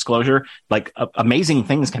self-disclosure, like amazing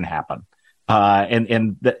things can happen.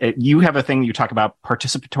 You have a thing you talk about,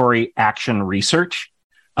 participatory action research,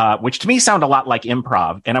 which to me sound a lot like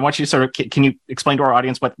improv. And I want you to sort of, can you explain to our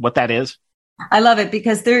audience what that is? I love it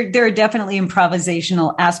because there are definitely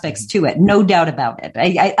improvisational aspects to it. No doubt about it.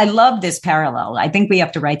 I love this parallel. I think we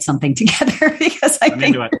have to write something together because I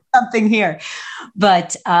think there's something here.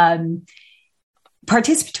 But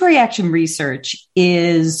participatory action research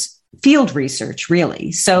is field research,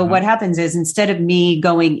 really. So what happens is, instead of me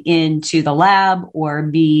going into the lab or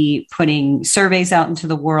me putting surveys out into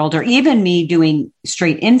the world, or even me doing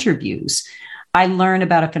straight interviews, I learn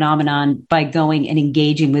about a phenomenon by going and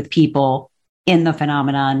engaging with people in the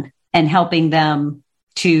phenomenon and helping them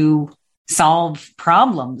to solve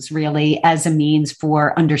problems, really, as a means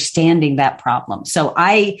for understanding that problem. So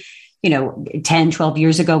 10, 12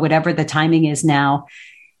 years ago, whatever the timing is now,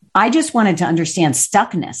 I just wanted to understand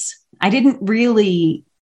stuckness. I didn't really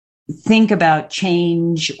think about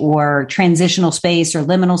change or transitional space or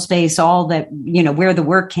liminal space, all that, where the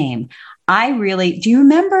work came. Do you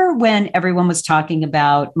remember when everyone was talking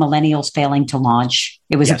about millennials failing to launch?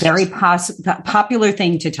 It was a very popular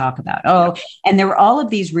thing to talk about. And there were all of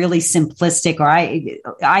these really simplistic, or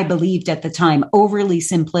I believed at the time, overly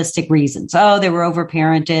simplistic reasons. They were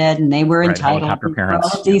overparented and they were entitled to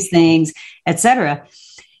all of these things, et cetera.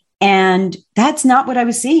 And that's not what I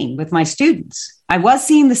was seeing with my students. I was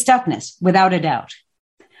seeing the stuckness, without a doubt,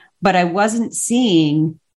 but I wasn't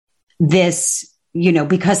seeing this,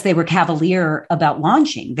 because they were cavalier about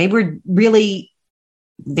launching. They were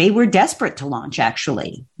desperate to launch,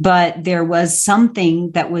 actually, but there was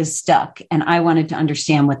something that was stuck, and I wanted to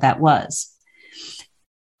understand what that was.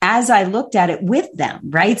 As I looked at it with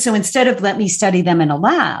them, right? So instead of let me study them in a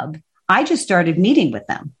lab, I just started meeting with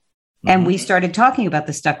them. And we started talking about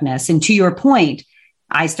the stuckness. And to your point,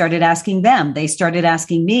 I started asking them, they started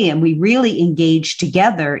asking me, and we really engaged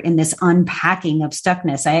together in this unpacking of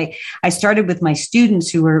stuckness. I started with my students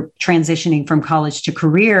who were transitioning from college to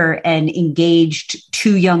career and engaged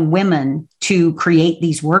 2 young women to create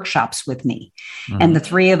these workshops with me. And the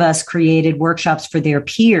 3 of us created workshops for their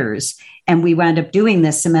peers. And we wound up doing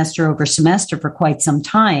this semester over semester for quite some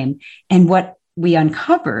time. And what we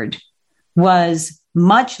uncovered was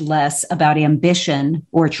much less about ambition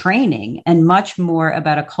or training and much more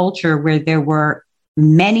about a culture where there were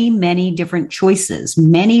many, many different choices,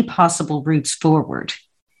 many possible routes forward.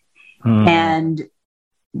 And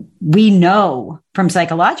we know from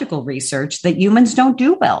psychological research that humans don't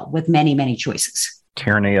do well with many, many choices.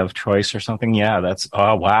 Tyranny of choice or something. Yeah,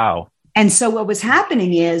 wow. And so what was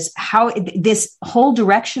happening is how this whole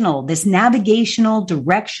this navigational,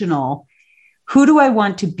 directional, who do I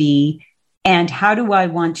want to be? And how do I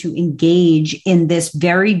want to engage in this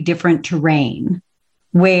very different terrain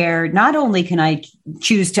where not only can I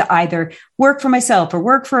choose to either work for myself or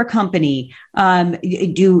work for a company?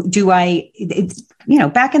 Do I,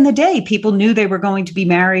 back in the day, people knew they were going to be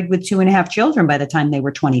married with 2.5 children by the time they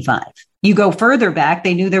were 25. You go further back,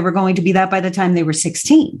 they knew they were going to be that by the time they were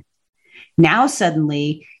 16. Now,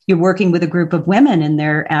 suddenly, you're working with a group of women and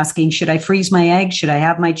they're asking, should I freeze my eggs? Should I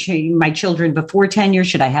have my children before tenure?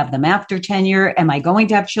 Should I have them after tenure? Am I going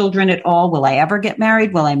to have children at all? Will I ever get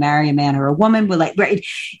married? Will I marry a man or a woman?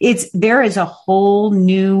 There is a whole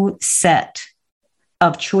new set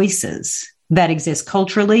of choices that exist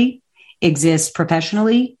culturally, exist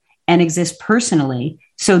professionally, and exist personally.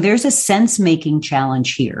 So there's a sense-making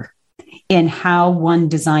challenge here in how one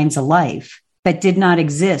designs a life that did not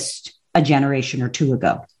exist a generation or two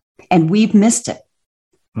ago. And we've missed it.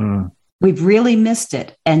 We've really missed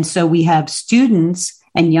it. And so we have students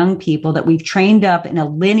and young people that we've trained up in a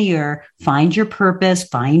linear, find your purpose,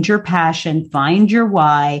 find your passion, find your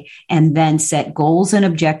why, and then set goals and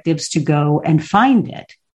objectives to go and find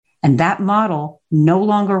it. And that model no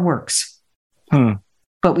longer works.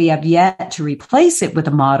 But we have yet to replace it with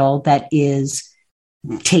a model that is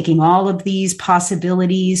taking all of these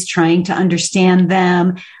possibilities, trying to understand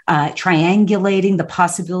them, triangulating the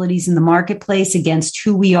possibilities in the marketplace against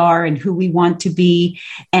who we are and who we want to be.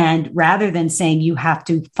 And rather than saying you have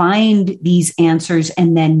to find these answers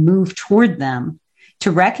and then move toward them, to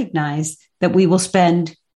recognize that we will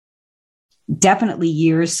spend definitely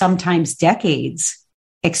years, sometimes decades,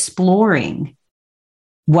 exploring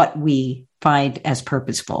what we find as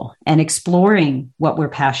purposeful and exploring what we're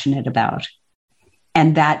passionate about.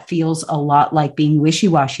 And that feels a lot like being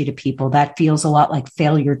wishy-washy to people. That feels a lot like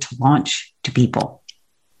failure to launch to people.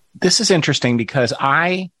 This is interesting because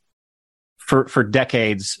for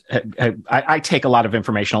decades, I take a lot of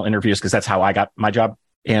informational interviews because that's how I got my job.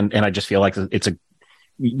 And I just feel like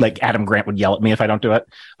like Adam Grant would yell at me if I don't do it.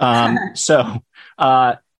 So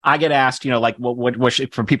I get asked,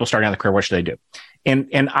 from people starting out the career, what should they do?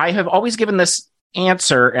 And I have always given this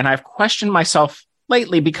answer, and I've questioned myself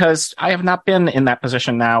lately because I have not been in that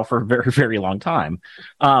position now for a very, very long time.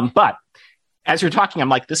 But as you're talking, I'm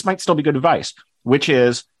like, this might still be good advice, which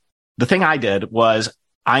is the thing I did was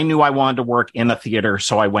I knew I wanted to work in a theater.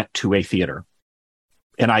 So I went to a theater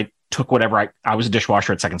and I took whatever I was a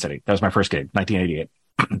dishwasher at Second City. That was my first gig, 1988.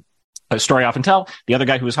 A story I often tell. The other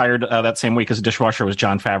guy who was hired that same week as a dishwasher was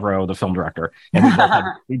Jon Favreau, the film director. And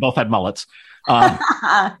we both had mullets.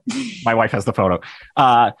 My wife has the photo.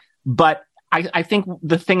 But I think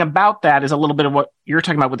the thing about that is a little bit of what you're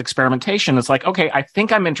talking about with experimentation. It's like, okay, I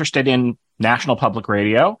think I'm interested in National Public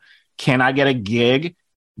Radio. Can I get a gig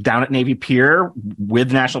down at Navy Pier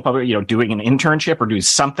with National Public, doing an internship or doing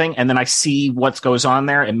something? And then I see what goes on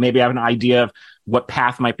there and maybe I have an idea of what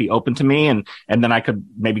path might be open to me. And then I could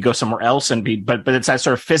maybe go somewhere else and but it's that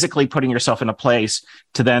sort of physically putting yourself in a place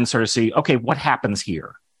to then sort of see, okay, what happens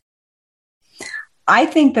here? I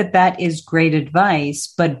think that is great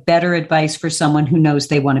advice, but better advice for someone who knows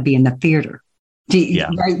they want to be in the theater. Do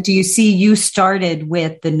you see, you started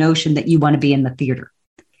with the notion that you want to be in the theater.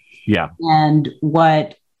 Yeah. And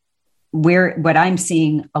what I'm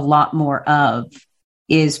seeing a lot more of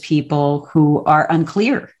is people who are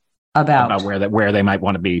unclear about where they might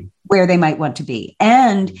want to be. Where they might want to be.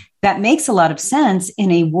 And that makes a lot of sense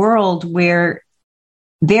in a world where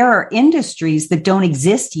there are industries that don't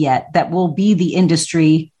exist yet that will be the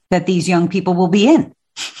industry that these young people will be in.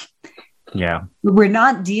 Yeah. We're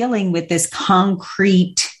not dealing with this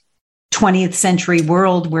concrete 20th century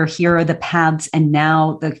world where here are the paths and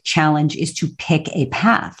now the challenge is to pick a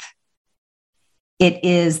path. It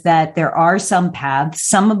is that there are some paths.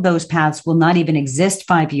 Some of those paths will not even exist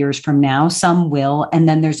 5 years from now. Some will. And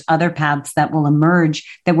then there's other paths that will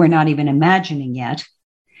emerge that we're not even imagining yet.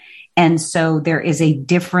 And so there is a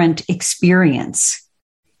different experience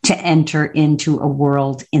to enter into a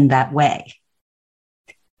world in that way.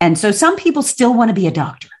 And so some people still want to be a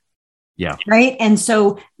doctor. Yeah. Right. And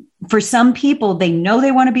so for some people, they know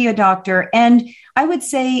they want to be a doctor. And I would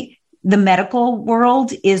say the medical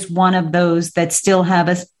world is one of those that still have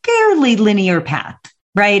a fairly linear path,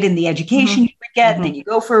 right? In the education you get, then you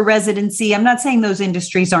go for a residency. I'm not saying those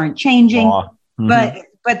industries aren't changing,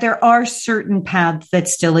 but there are certain paths that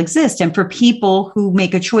still exist. And for people who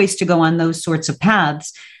make a choice to go on those sorts of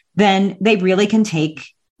paths, then they really can take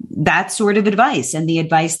that sort of advice and the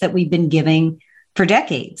advice that we've been giving for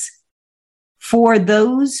decades. For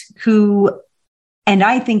those who, and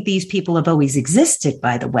I think these people have always existed,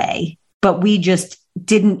 by the way, but we just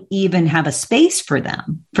didn't even have a space for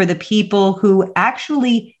them, for the people who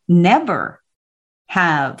actually never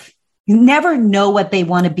know what they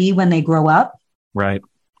want to be when they grow up. Right.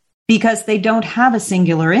 Because they don't have a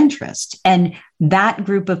singular interest. And that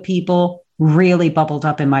group of people really bubbled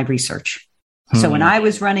up in my research. So when I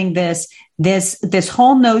was running this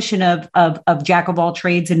whole notion of jack of all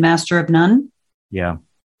trades and master of none. Yeah.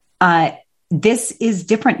 This is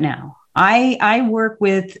different now. I work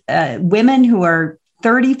with women who are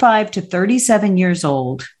 35 to 37 years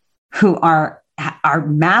old who are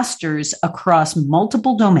masters across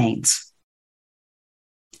multiple domains,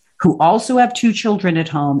 who also have 2 children at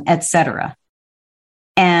home, etc.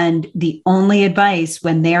 And the only advice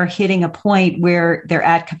when they're hitting a point where they're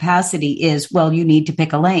at capacity is, well, you need to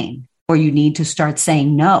pick a lane or you need to start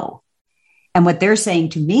saying no. And what they're saying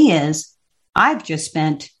to me is, I've just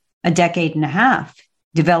spent a decade and a half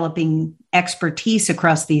developing expertise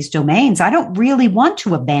across these domains. I don't really want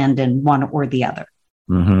to abandon one or the other.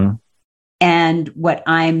 Mm-hmm. And what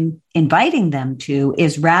I'm inviting them to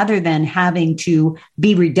is, rather than having to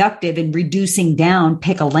be reductive and reducing down,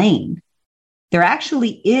 pick a lane, there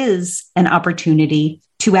actually is an opportunity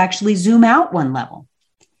to actually zoom out one level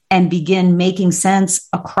and begin making sense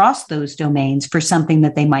across those domains for something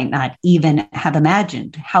that they might not even have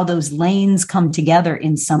imagined, how those lanes come together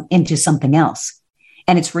into something else.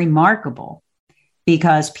 And it's remarkable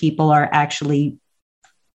because people are actually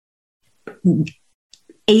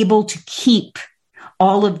able to keep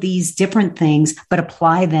all of these different things, but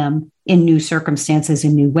apply them in new circumstances,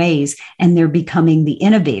 in new ways. And they're becoming the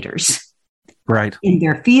innovators. Right. In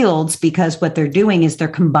their fields, because what they're doing is they're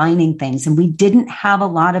combining things. And we didn't have a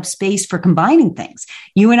lot of space for combining things.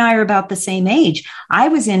 You and I are about the same age. I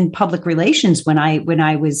was in public relations when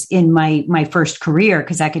I was in my first career,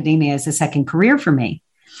 because academia is a second career for me.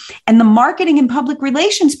 And the marketing and public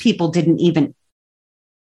relations people didn't even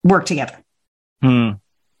work together.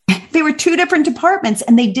 They were 2 different departments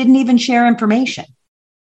and they didn't even share information.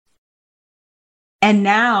 And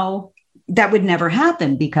now that would never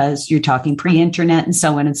happen because you're talking pre-internet and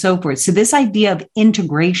so on and so forth. So this idea of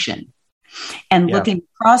integration and looking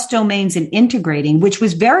across domains and integrating, which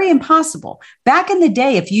was very impossible. Back in the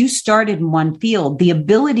day, if you started in one field, the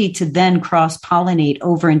ability to then cross-pollinate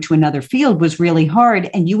over into another field was really hard,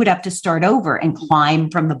 and you would have to start over and climb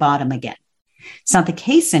from the bottom again. It's not the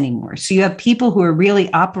case anymore. So you have people who are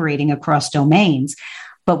really operating across domains,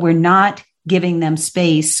 but we're not giving them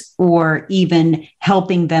space or even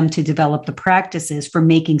helping them to develop the practices for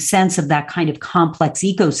making sense of that kind of complex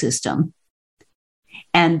ecosystem,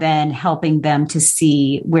 and then helping them to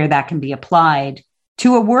see where that can be applied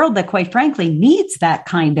to a world that, quite frankly, needs that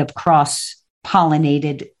kind of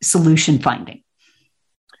cross-pollinated solution finding.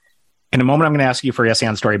 In a moment, I'm going to ask you for your essay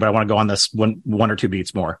on story, but I want to go on this one or two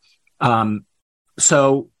beats more.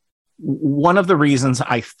 So one of the reasons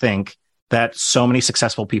I think that so many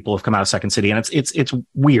successful people have come out of Second City, and it's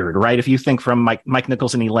weird, right? If you think from Mike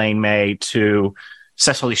Nichols and Elaine May to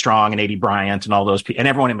Cecily Strong and A.D. Bryant and all those people and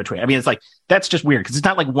everyone in between. I mean, it's like, that's just weird because it's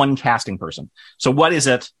not like one casting person. So what is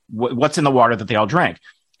it? What's in the water that they all drank?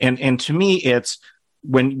 And to me, it's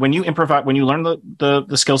when you improvise, when you learn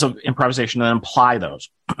the skills of improvisation and apply those.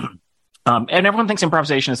 And everyone thinks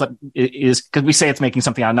improvisation is because we say it's making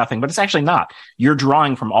something out of nothing, but it's actually not. You're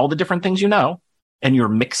drawing from all the different things you know, and you're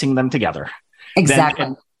mixing them together. Exactly.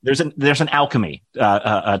 And there's an alchemy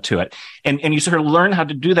to it, and you sort of learn how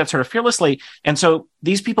to do that sort of fearlessly. And so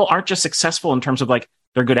these people aren't just successful in terms of like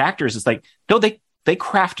they're good actors. It's like, no, they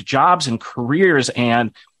craft jobs and careers.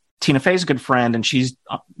 And Tina Fey's a good friend, and she's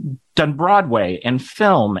done Broadway and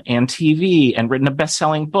film and TV and written a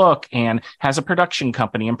best-selling book and has a production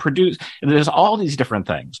company and there's all these different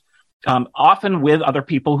things, often with other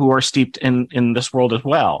people who are steeped in this world as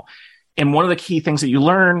well. And one of the key things that you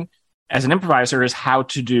learn as an improviser is how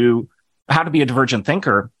to be a divergent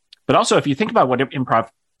thinker. But also, if you think about what improv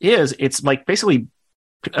is, it's like basically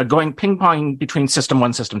going ping-pong between system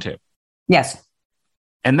 1, system 2. Yes.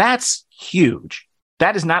 And that's huge.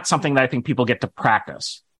 That is not something that I think people get to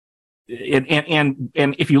practice. And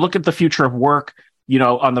if you look at the future of work, you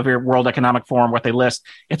know, on the World Economic Forum, what they list,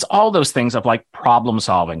 it's all those things of like problem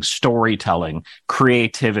solving, storytelling,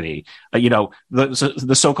 creativity,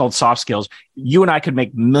 the so-called soft skills. You and I could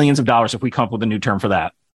make millions of dollars if we come up with a new term for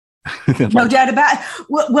that. No doubt about it.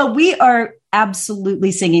 Well, we are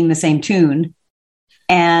absolutely singing the same tune.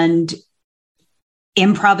 And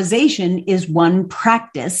improvisation is one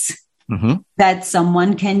practice that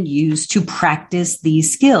someone can use to practice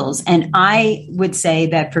these skills. And I would say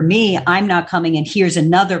that for me, I'm not coming and here's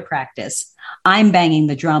another practice. I'm banging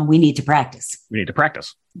the drum. We need to practice. We need to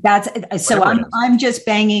practice. That's so I'm just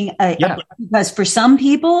banging because for some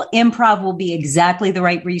people, improv will be exactly the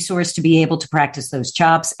right resource to be able to practice those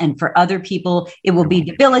chops. And for other people, it will be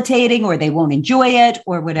debilitating or they won't enjoy it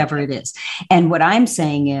or whatever it is. And what I'm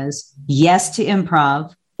saying is yes to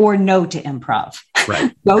improv or no to improv.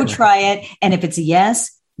 Right. Go try it. And if it's a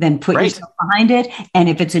yes, then put yourself behind it. And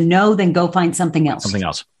if it's a no, then go find something else. Something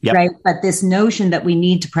else. Yep. Right. But this notion that we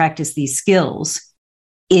need to practice these skills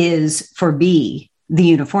is for me the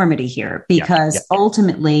uniformity here, because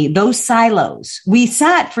ultimately those silos, we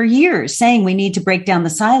sat for years saying we need to break down the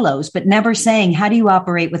silos, but never saying, how do you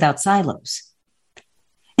operate without silos?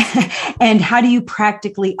 And how do you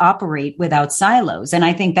practically operate without silos? And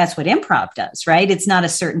I think that's what improv does, right? It's not a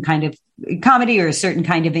certain kind of comedy or a certain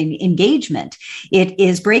kind of engagement. It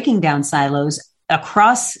is breaking down silos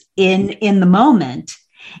across in the moment.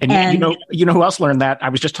 And you know who else learned that? I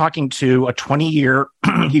was just talking to a 20-year,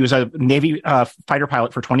 he was a Navy fighter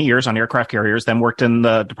pilot for 20 years on aircraft carriers, then worked in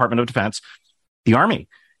the Department of Defense, the Army,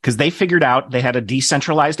 because they figured out they had a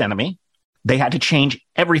decentralized enemy. They had to change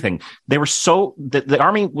everything. They were the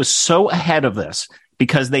Army was so ahead of this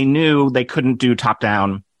because they knew they couldn't do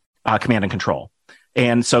top-down command and control.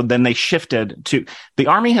 And so then they shifted to, the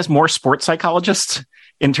Army has more sports psychologists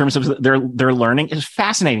in terms of their learning. It's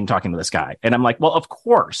fascinating talking to this guy. And I'm like, well, of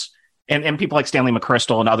course. And people like Stanley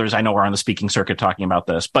McChrystal and others I know are on the speaking circuit talking about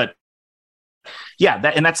this. But yeah,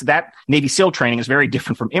 that Navy SEAL training is very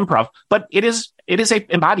different from improv, but it is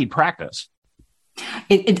a embodied practice.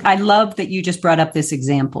 I love that you just brought up this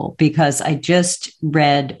example, because I just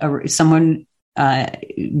read someone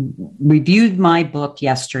reviewed my book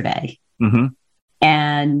yesterday,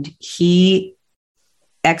 and he,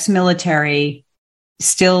 ex-military,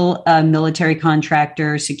 still a military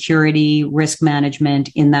contractor, security, risk management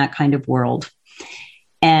in that kind of world.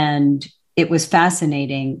 And it was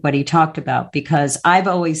fascinating what he talked about, because I've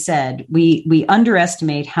always said we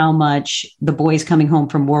underestimate how much the boys coming home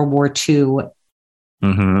from World War II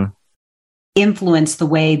influence the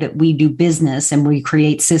way that we do business, and we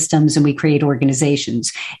create systems and we create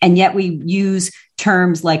organizations. And yet we use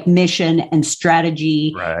terms like mission and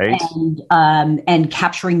strategy, and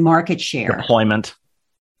capturing market share, deployment.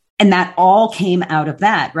 And that all came out of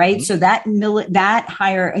that, right? So that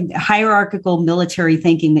hierarchical military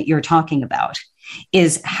thinking that you're talking about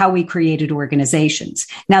is how we created organizations.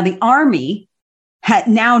 Now, the Army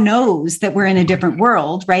now knows that we're in a different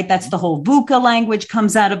world, right? That's the whole VUCA language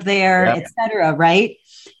comes out of there, et cetera, right?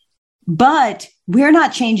 But we're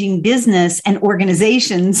not changing business and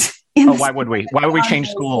organizations. Why would we? Why would we change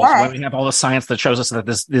schools? Why would we have all the science that shows us that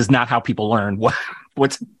this is not how people learn?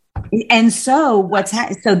 What's And so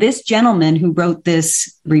so this gentleman who wrote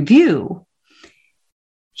this review,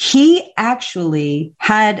 he actually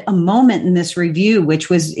had a moment in this review, which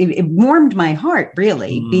was, it warmed my heart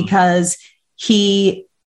really, because he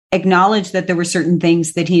acknowledged that there were certain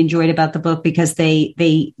things that he enjoyed about the book because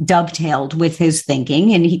they dovetailed with his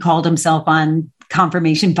thinking, and he called himself on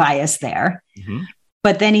confirmation bias there.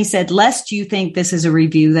 But then he said, lest you think this is a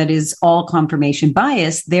review that is all confirmation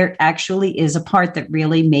bias, there actually is a part that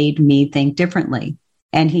really made me think differently.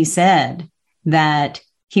 And he said that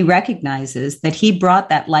he recognizes that he brought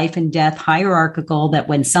that life and death hierarchical, that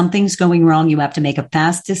when something's going wrong, you have to make a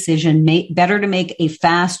fast decision, better to make a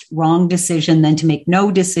fast, wrong decision than to make no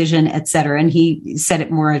decision, et cetera. And he said it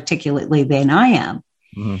more articulately than I am.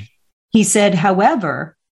 He said,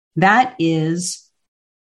 however, that is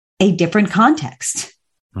a different context.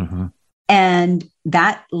 And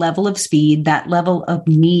that level of speed, that level of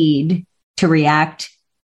need to react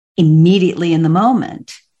immediately in the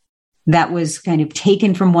moment, that was kind of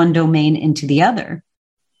taken from one domain into the other,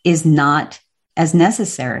 is not as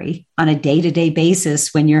necessary on a day-to-day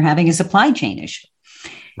basis when you're having a supply chain issue.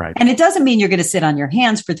 Right. And it doesn't mean you're going to sit on your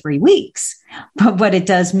hands for 3 weeks, but what it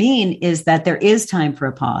does mean is that there is time for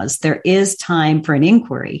a pause. There is time for an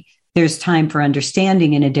inquiry. There's time for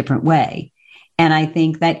understanding in a different way. And I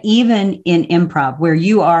think that even in improv, where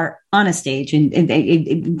you are on a stage, and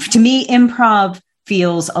to me, improv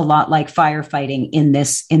feels a lot like firefighting in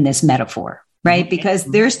this metaphor, right? Because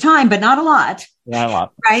there's time, but not a lot. Not a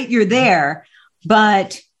lot. Right? You're there,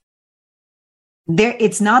 but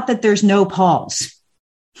it's not that there's no pause.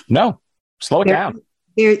 No, slow it down.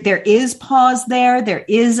 There is pause there.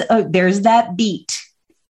 There's that beat,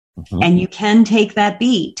 and you can take that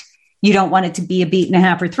beat. You don't want it to be a beat and a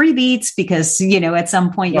half or 3 beats, because, at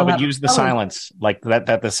some point you'll use the silence, like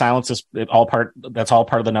that the silence is all part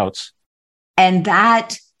of the notes. And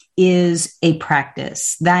that is a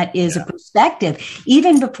practice. That is a perspective,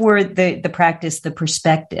 even before the practice, the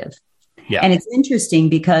perspective. And it's interesting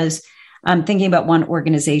because I'm thinking about one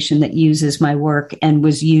organization that uses my work and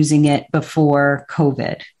was using it before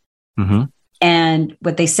COVID. And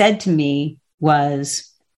what they said to me was,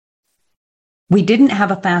 we didn't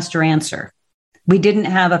have a faster answer. We didn't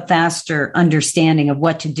have a faster understanding of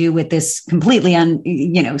what to do with this completely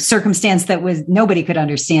circumstance that nobody could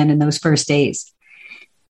understand in those first days.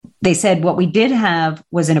 They said what we did have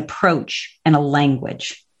was an approach and a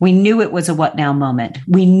language. We knew it was a what now moment.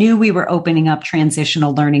 We knew we were opening up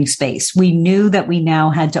transitional learning space. We knew that we now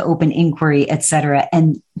had to open inquiry, et cetera.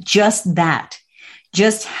 And just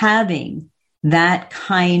having that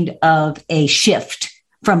kind of a shift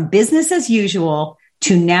from business as usual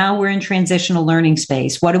to now we're in transitional learning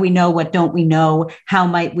space. What do we know? What don't we know? How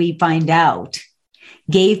might we find out?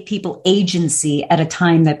 Gave people agency at a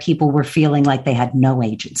time that people were feeling like they had no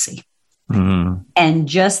agency. Mm-hmm. And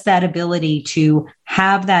just that ability to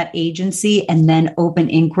have that agency and then open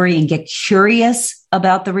inquiry and get curious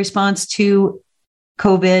about the response to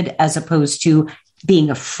COVID, as opposed to being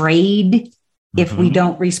afraid if we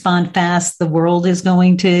don't respond fast, the world is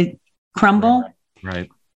going to crumble. Right.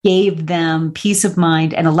 Gave them peace of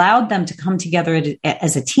mind and allowed them to come together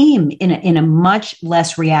as a team in a much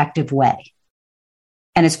less reactive way.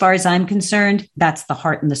 And as far as I'm concerned, that's the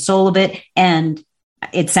heart and the soul of it. And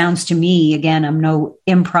it sounds to me, again, I'm no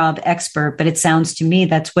improv expert, but it sounds to me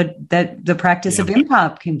that's what the practice of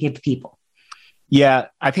improv can give people. Yeah.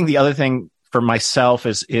 I think the other thing for myself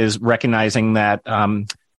is recognizing that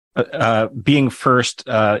being first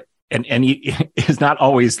and is not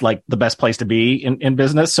always like the best place to be in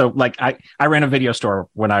business. So like I ran a video store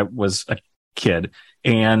when I was a kid,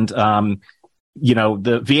 and the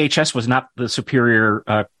VHS was not the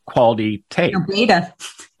superior quality tape.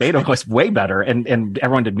 Beta was way better, and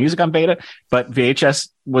everyone did music on Beta, but VHS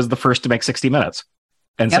was the first to make 60 minutes.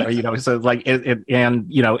 And so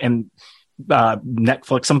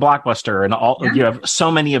Netflix and Blockbuster and all, you have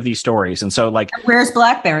so many of these stories. And so like, where's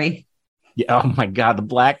BlackBerry? Yeah, oh my God, the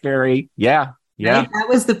BlackBerry. Yeah. Yeah. Right? That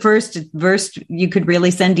was the first you could really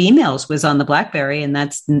send emails was on the BlackBerry. And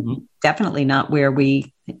that's definitely not where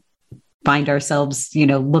we find ourselves,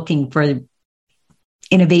 looking for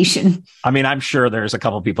innovation. I mean, I'm sure there's a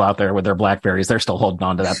couple of people out there with their BlackBerries. They're still holding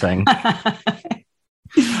on to that thing.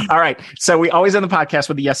 All right. So we always end the podcast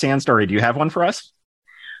with the yes and story. Do you have one for us?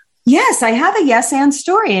 Yes, I have a yes and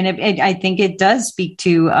story. And I think it does speak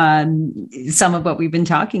to some of what we've been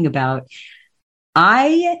talking about.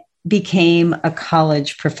 I became a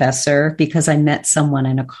college professor because I met someone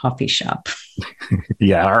in a coffee shop.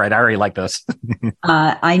 Yeah. All right. I already like this.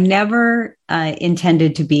 I never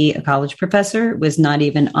intended to be a college professor. It was not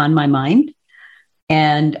even on my mind.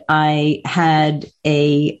 And I had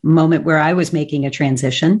a moment where I was making a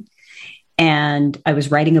transition. And I was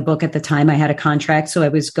writing a book at the time. I had a contract. So I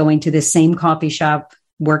was going to this same coffee shop,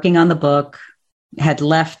 working on the book, had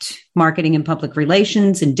left marketing and public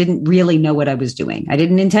relations and didn't really know what I was doing. I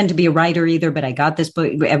didn't intend to be a writer either, but I got this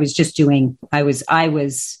book. I was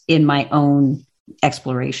in my own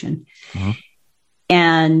exploration. Mm-hmm.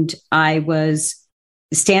 And I was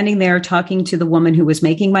standing there talking to the woman who was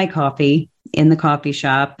making my coffee in the coffee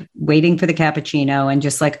shop, waiting for the cappuccino, and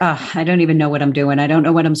just like, I don't even know what I'm doing. I don't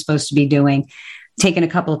know what I'm supposed to be doing. Taken a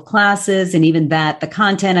couple of classes, and even that, the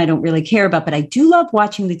content I don't really care about, but I do love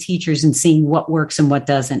watching the teachers and seeing what works and what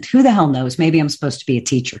doesn't. Who the hell knows? Maybe I'm supposed to be a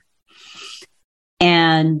teacher.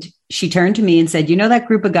 And she turned to me and said, that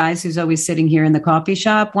group of guys who's always sitting here in the coffee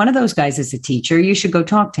shop, one of those guys is a teacher. You should go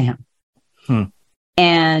talk to him.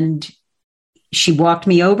 And she walked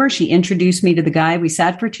me over. She introduced me to the guy. We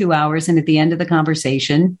sat for 2 hours. And at the end of the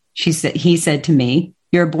conversation, he said to me,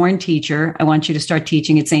 "You're a born teacher. I want you to start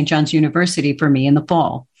teaching at St. John's University for me in the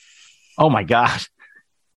fall." Oh my God.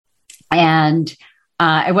 And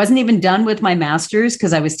I wasn't even done with my master's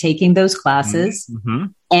because I was taking those classes. Mm-hmm.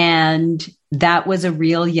 And that was a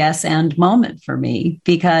real yes and moment for me,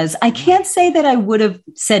 because I can't say that I would have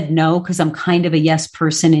said no, because I'm kind of a yes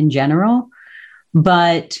person in general,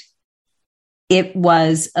 but it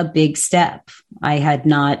was a big step. I had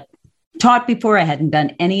not taught before. I hadn't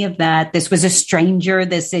done any of that. This was a stranger.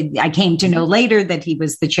 I came to know later that he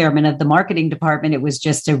was the chairman of the marketing department. It was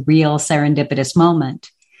just a real serendipitous moment.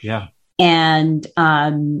 Yeah. And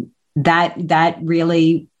that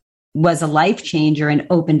really was a life changer and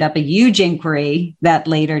opened up a huge inquiry that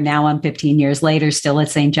later, now I'm 15 years later, still at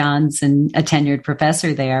St. John's and a tenured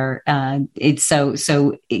professor there. And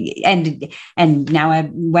now I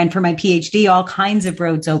went for my PhD, all kinds of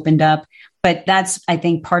roads opened up. But that's, I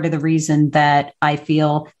think, part of the reason that I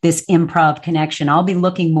feel this improv connection. I'll be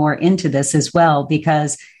looking more into this as well,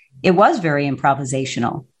 because it was very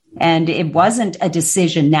improvisational. And it wasn't a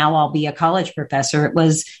decision, now I'll be a college professor. It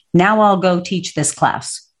was, now I'll go teach this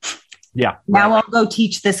class. Yeah. Now I'll go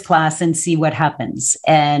teach this class and see what happens.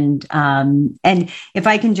 And if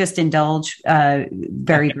I can just indulge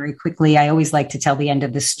very, very quickly, I always like to tell the end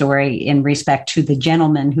of the story in respect to the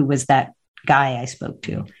gentleman who was that guy I spoke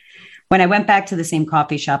to. When I went back to the same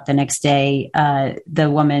coffee shop the next day,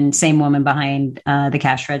 the same woman behind the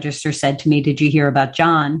cash register said to me, "Did you hear about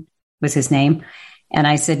John?" was his name. And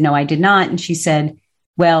I said, no, I did not. And she said,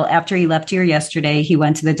 well, after he left here yesterday, he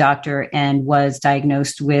went to the doctor and was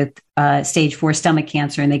diagnosed with stage 4 stomach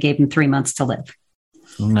cancer, and they gave him 3 months to live.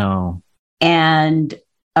 No. And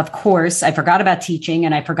of course, I forgot about teaching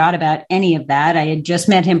and I forgot about any of that. I had just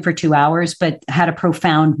met him for 2 hours, but had a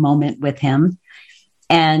profound moment with him.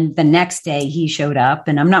 And the next day he showed up,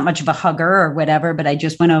 and I'm not much of a hugger or whatever, but I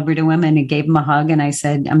just went over to him and I gave him a hug. And I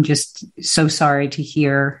said, I'm just so sorry to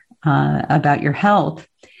hear about your health.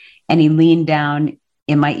 And he leaned down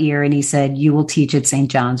in my ear and he said, you will teach at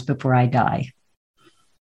St. John's before I die.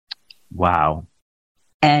 Wow.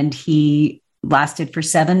 And he lasted for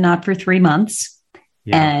 7, not for 3 months.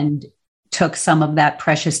 Yeah. And took some of that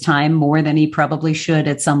precious time, more than he probably should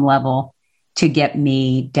at some level, to get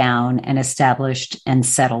me down and established and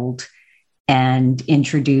settled and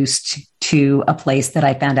introduced to a place that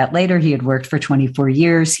I found out later he had worked for 24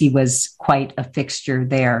 years. He was quite a fixture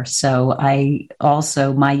there. So I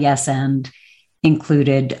also, my yes and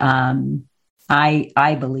included,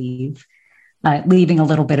 I believe, leaving a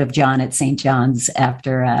little bit of John at St. John's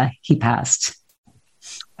after he passed.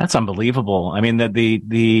 That's unbelievable. I mean,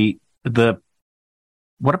 the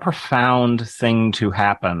what a profound thing to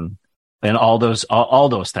happen, and all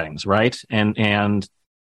those things, right? And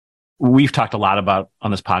we've talked a lot about on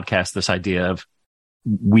this podcast this idea of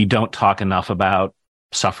we don't talk enough about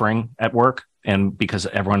suffering at work, and because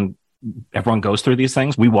everyone goes through these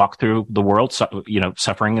things, we walk through the world,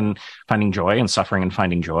 suffering and finding joy, and suffering and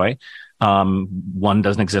finding joy. One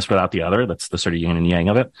doesn't exist without the other. That's the sort of yin and yang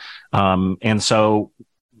of it. And so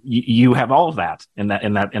you have all of that in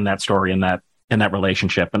that story, in that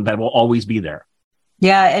relationship, and that will always be there.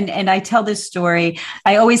 Yeah. And I tell this story,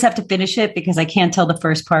 I always have to finish it because I can't tell the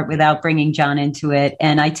first part without bringing John into it.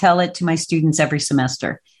 And I tell it to my students every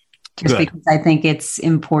semester, just because I think it's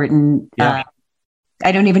important. Yeah.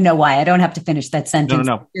 I don't even know why. I don't have to finish that sentence.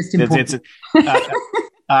 No. It's just important.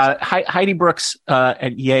 Heidi Brooks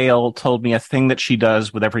at Yale told me a thing that she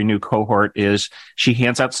does with every new cohort is she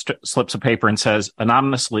hands out slips of paper and says,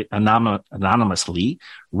 anonymously,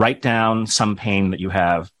 write down some pain that you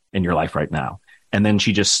have in your life right now. And then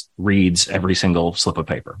she just reads every single slip of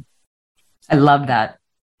paper. I love that.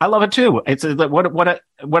 I love it too. It's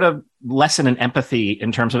what a lesson in empathy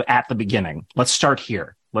in terms of at the beginning. Let's start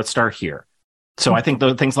here. So I think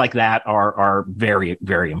the things like that are very,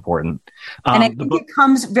 very important. And I think it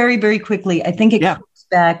comes very, very quickly. I think it comes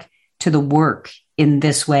back to the work in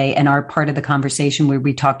this way, and our part of the conversation where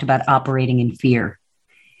we talked about operating in fear.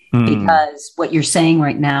 Because what you're saying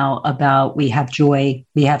right now about we have joy,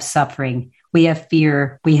 we have suffering, we have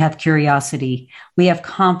fear, we have curiosity, we have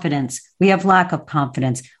confidence, we have lack of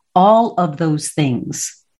confidence. All of those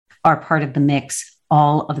things are part of the mix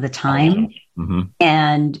all of the time. Mm-hmm.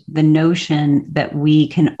 And the notion that we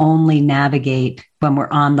can only navigate when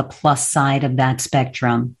we're on the plus side of that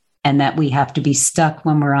spectrum, and that we have to be stuck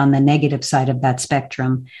when we're on the negative side of that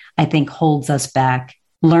spectrum, I think holds us back.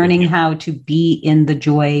 Learning how to be in the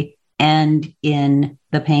joy and in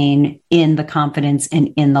the pain, in the confidence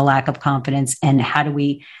and in the lack of confidence. And how do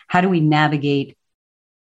we navigate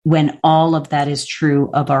when all of that is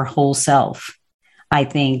true of our whole self, I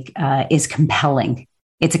think is compelling.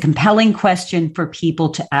 It's a compelling question for people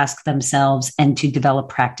to ask themselves and to develop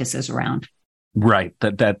practices around. Right.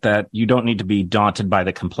 That you don't need to be daunted by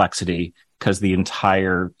the complexity, because the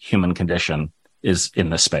entire human condition is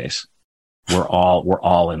in this space. We're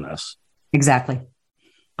all in this. Exactly.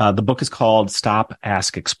 The book is called Stop,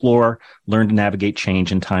 Ask, Explore, Learn to Navigate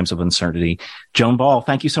Change in Times of Uncertainty. Joan Ball,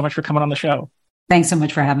 thank you so much for coming on the show. Thanks so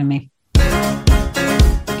much for having me.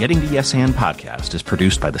 Getting to Yes and podcast is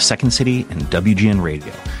produced by The Second City and WGN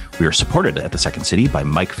Radio. We are supported at The Second City by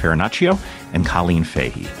Mike Farinaccio and Colleen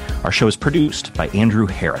Fahey. Our show is produced by Andrew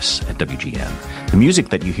Harris at WGN. The music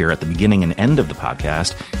that you hear at the beginning and end of the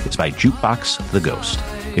podcast is by Jukebox the Ghost.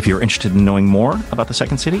 If you're interested in knowing more about The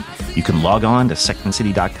Second City, you can log on to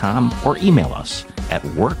secondcity.com or email us at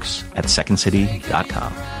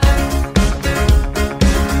works@secondcity.com.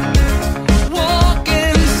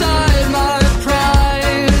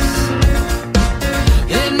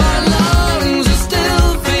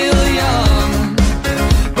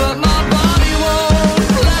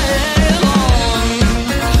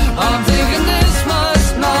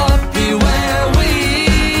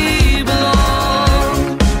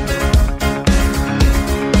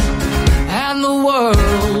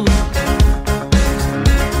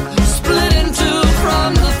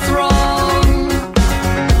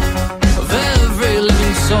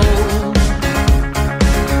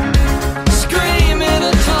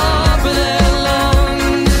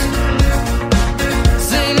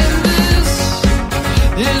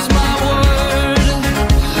 Is my word.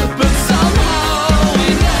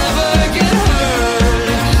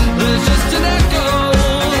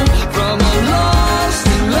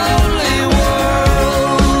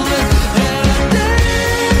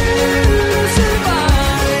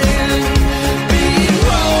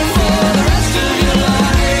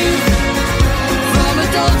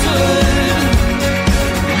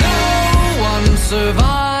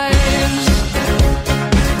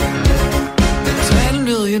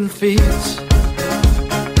 feet.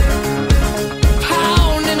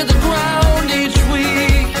 Pound into the ground each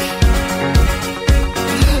week.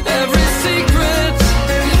 Every secret,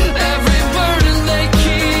 every burden they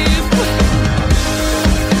keep.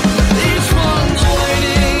 Each one's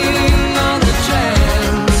waiting on the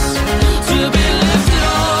chance to be lifted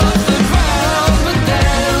off the ground, but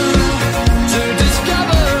then to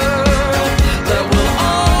discover that we'll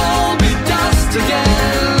all be dust again.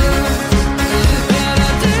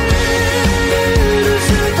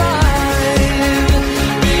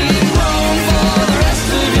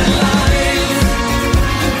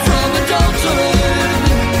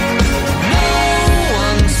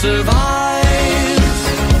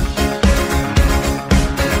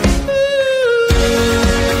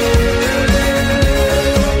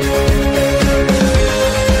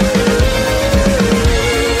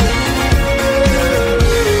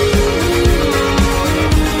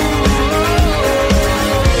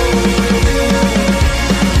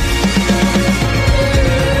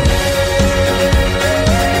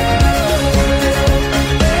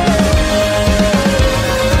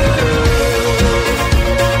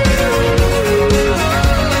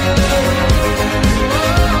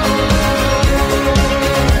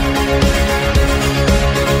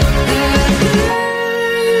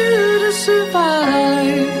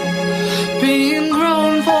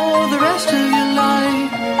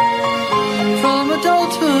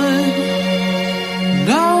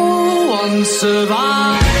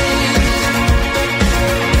 Survive.